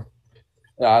far.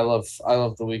 Yeah, I love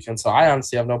The Weeknd. So I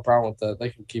honestly have no problem with that. They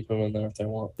can keep him in there if they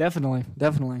want. Definitely.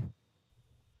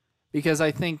 Because I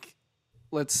think,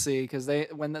 let's see, because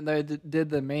when they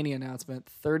did the Mania announcement,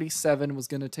 37 was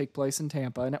going to take place in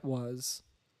Tampa, and it was.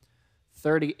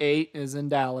 38 is in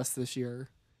Dallas this year.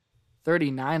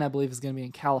 39, I believe, is going to be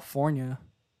in California.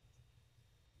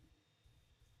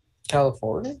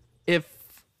 California? It's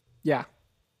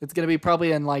going to be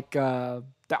probably in I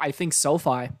think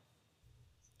SoFi,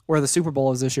 where the Super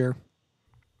Bowl is this year.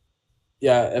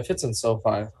 Yeah, if it's in SoFi,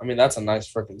 I mean that's a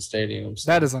nice freaking stadium. So.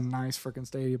 That is a nice freaking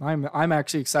stadium. I'm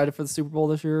actually excited for the Super Bowl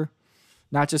this year,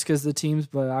 not just because of the teams,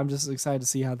 but I'm just excited to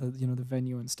see how the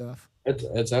venue and stuff.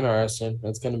 It's interesting.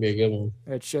 It's going to be a good one.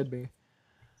 It should be.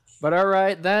 But all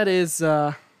right, that is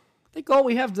I think all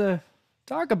we have to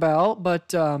talk about.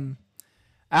 But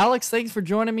Alex, thanks for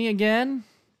joining me again.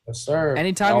 Yes, sir.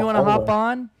 Anytime you want to hop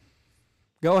on,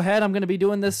 go ahead. I'm going to be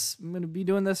doing this.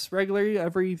 Regularly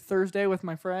every Thursday with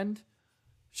my friend.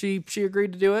 She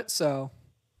agreed to do it, so.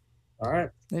 All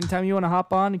right. Anytime you want to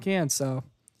hop on, you can. So.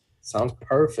 Sounds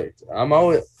perfect. I'm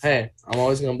always going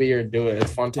to be here to do it.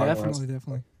 It's fun time.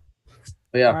 Definitely.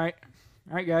 But yeah. All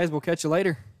right, guys. We'll catch you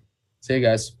later. See you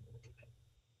guys.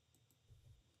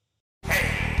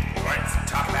 Hey, let's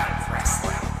talk about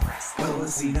wrestling. Well,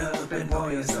 listen up and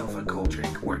pour yourself a cold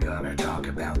drink. We're gonna talk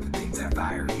about the things that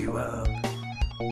fire you up.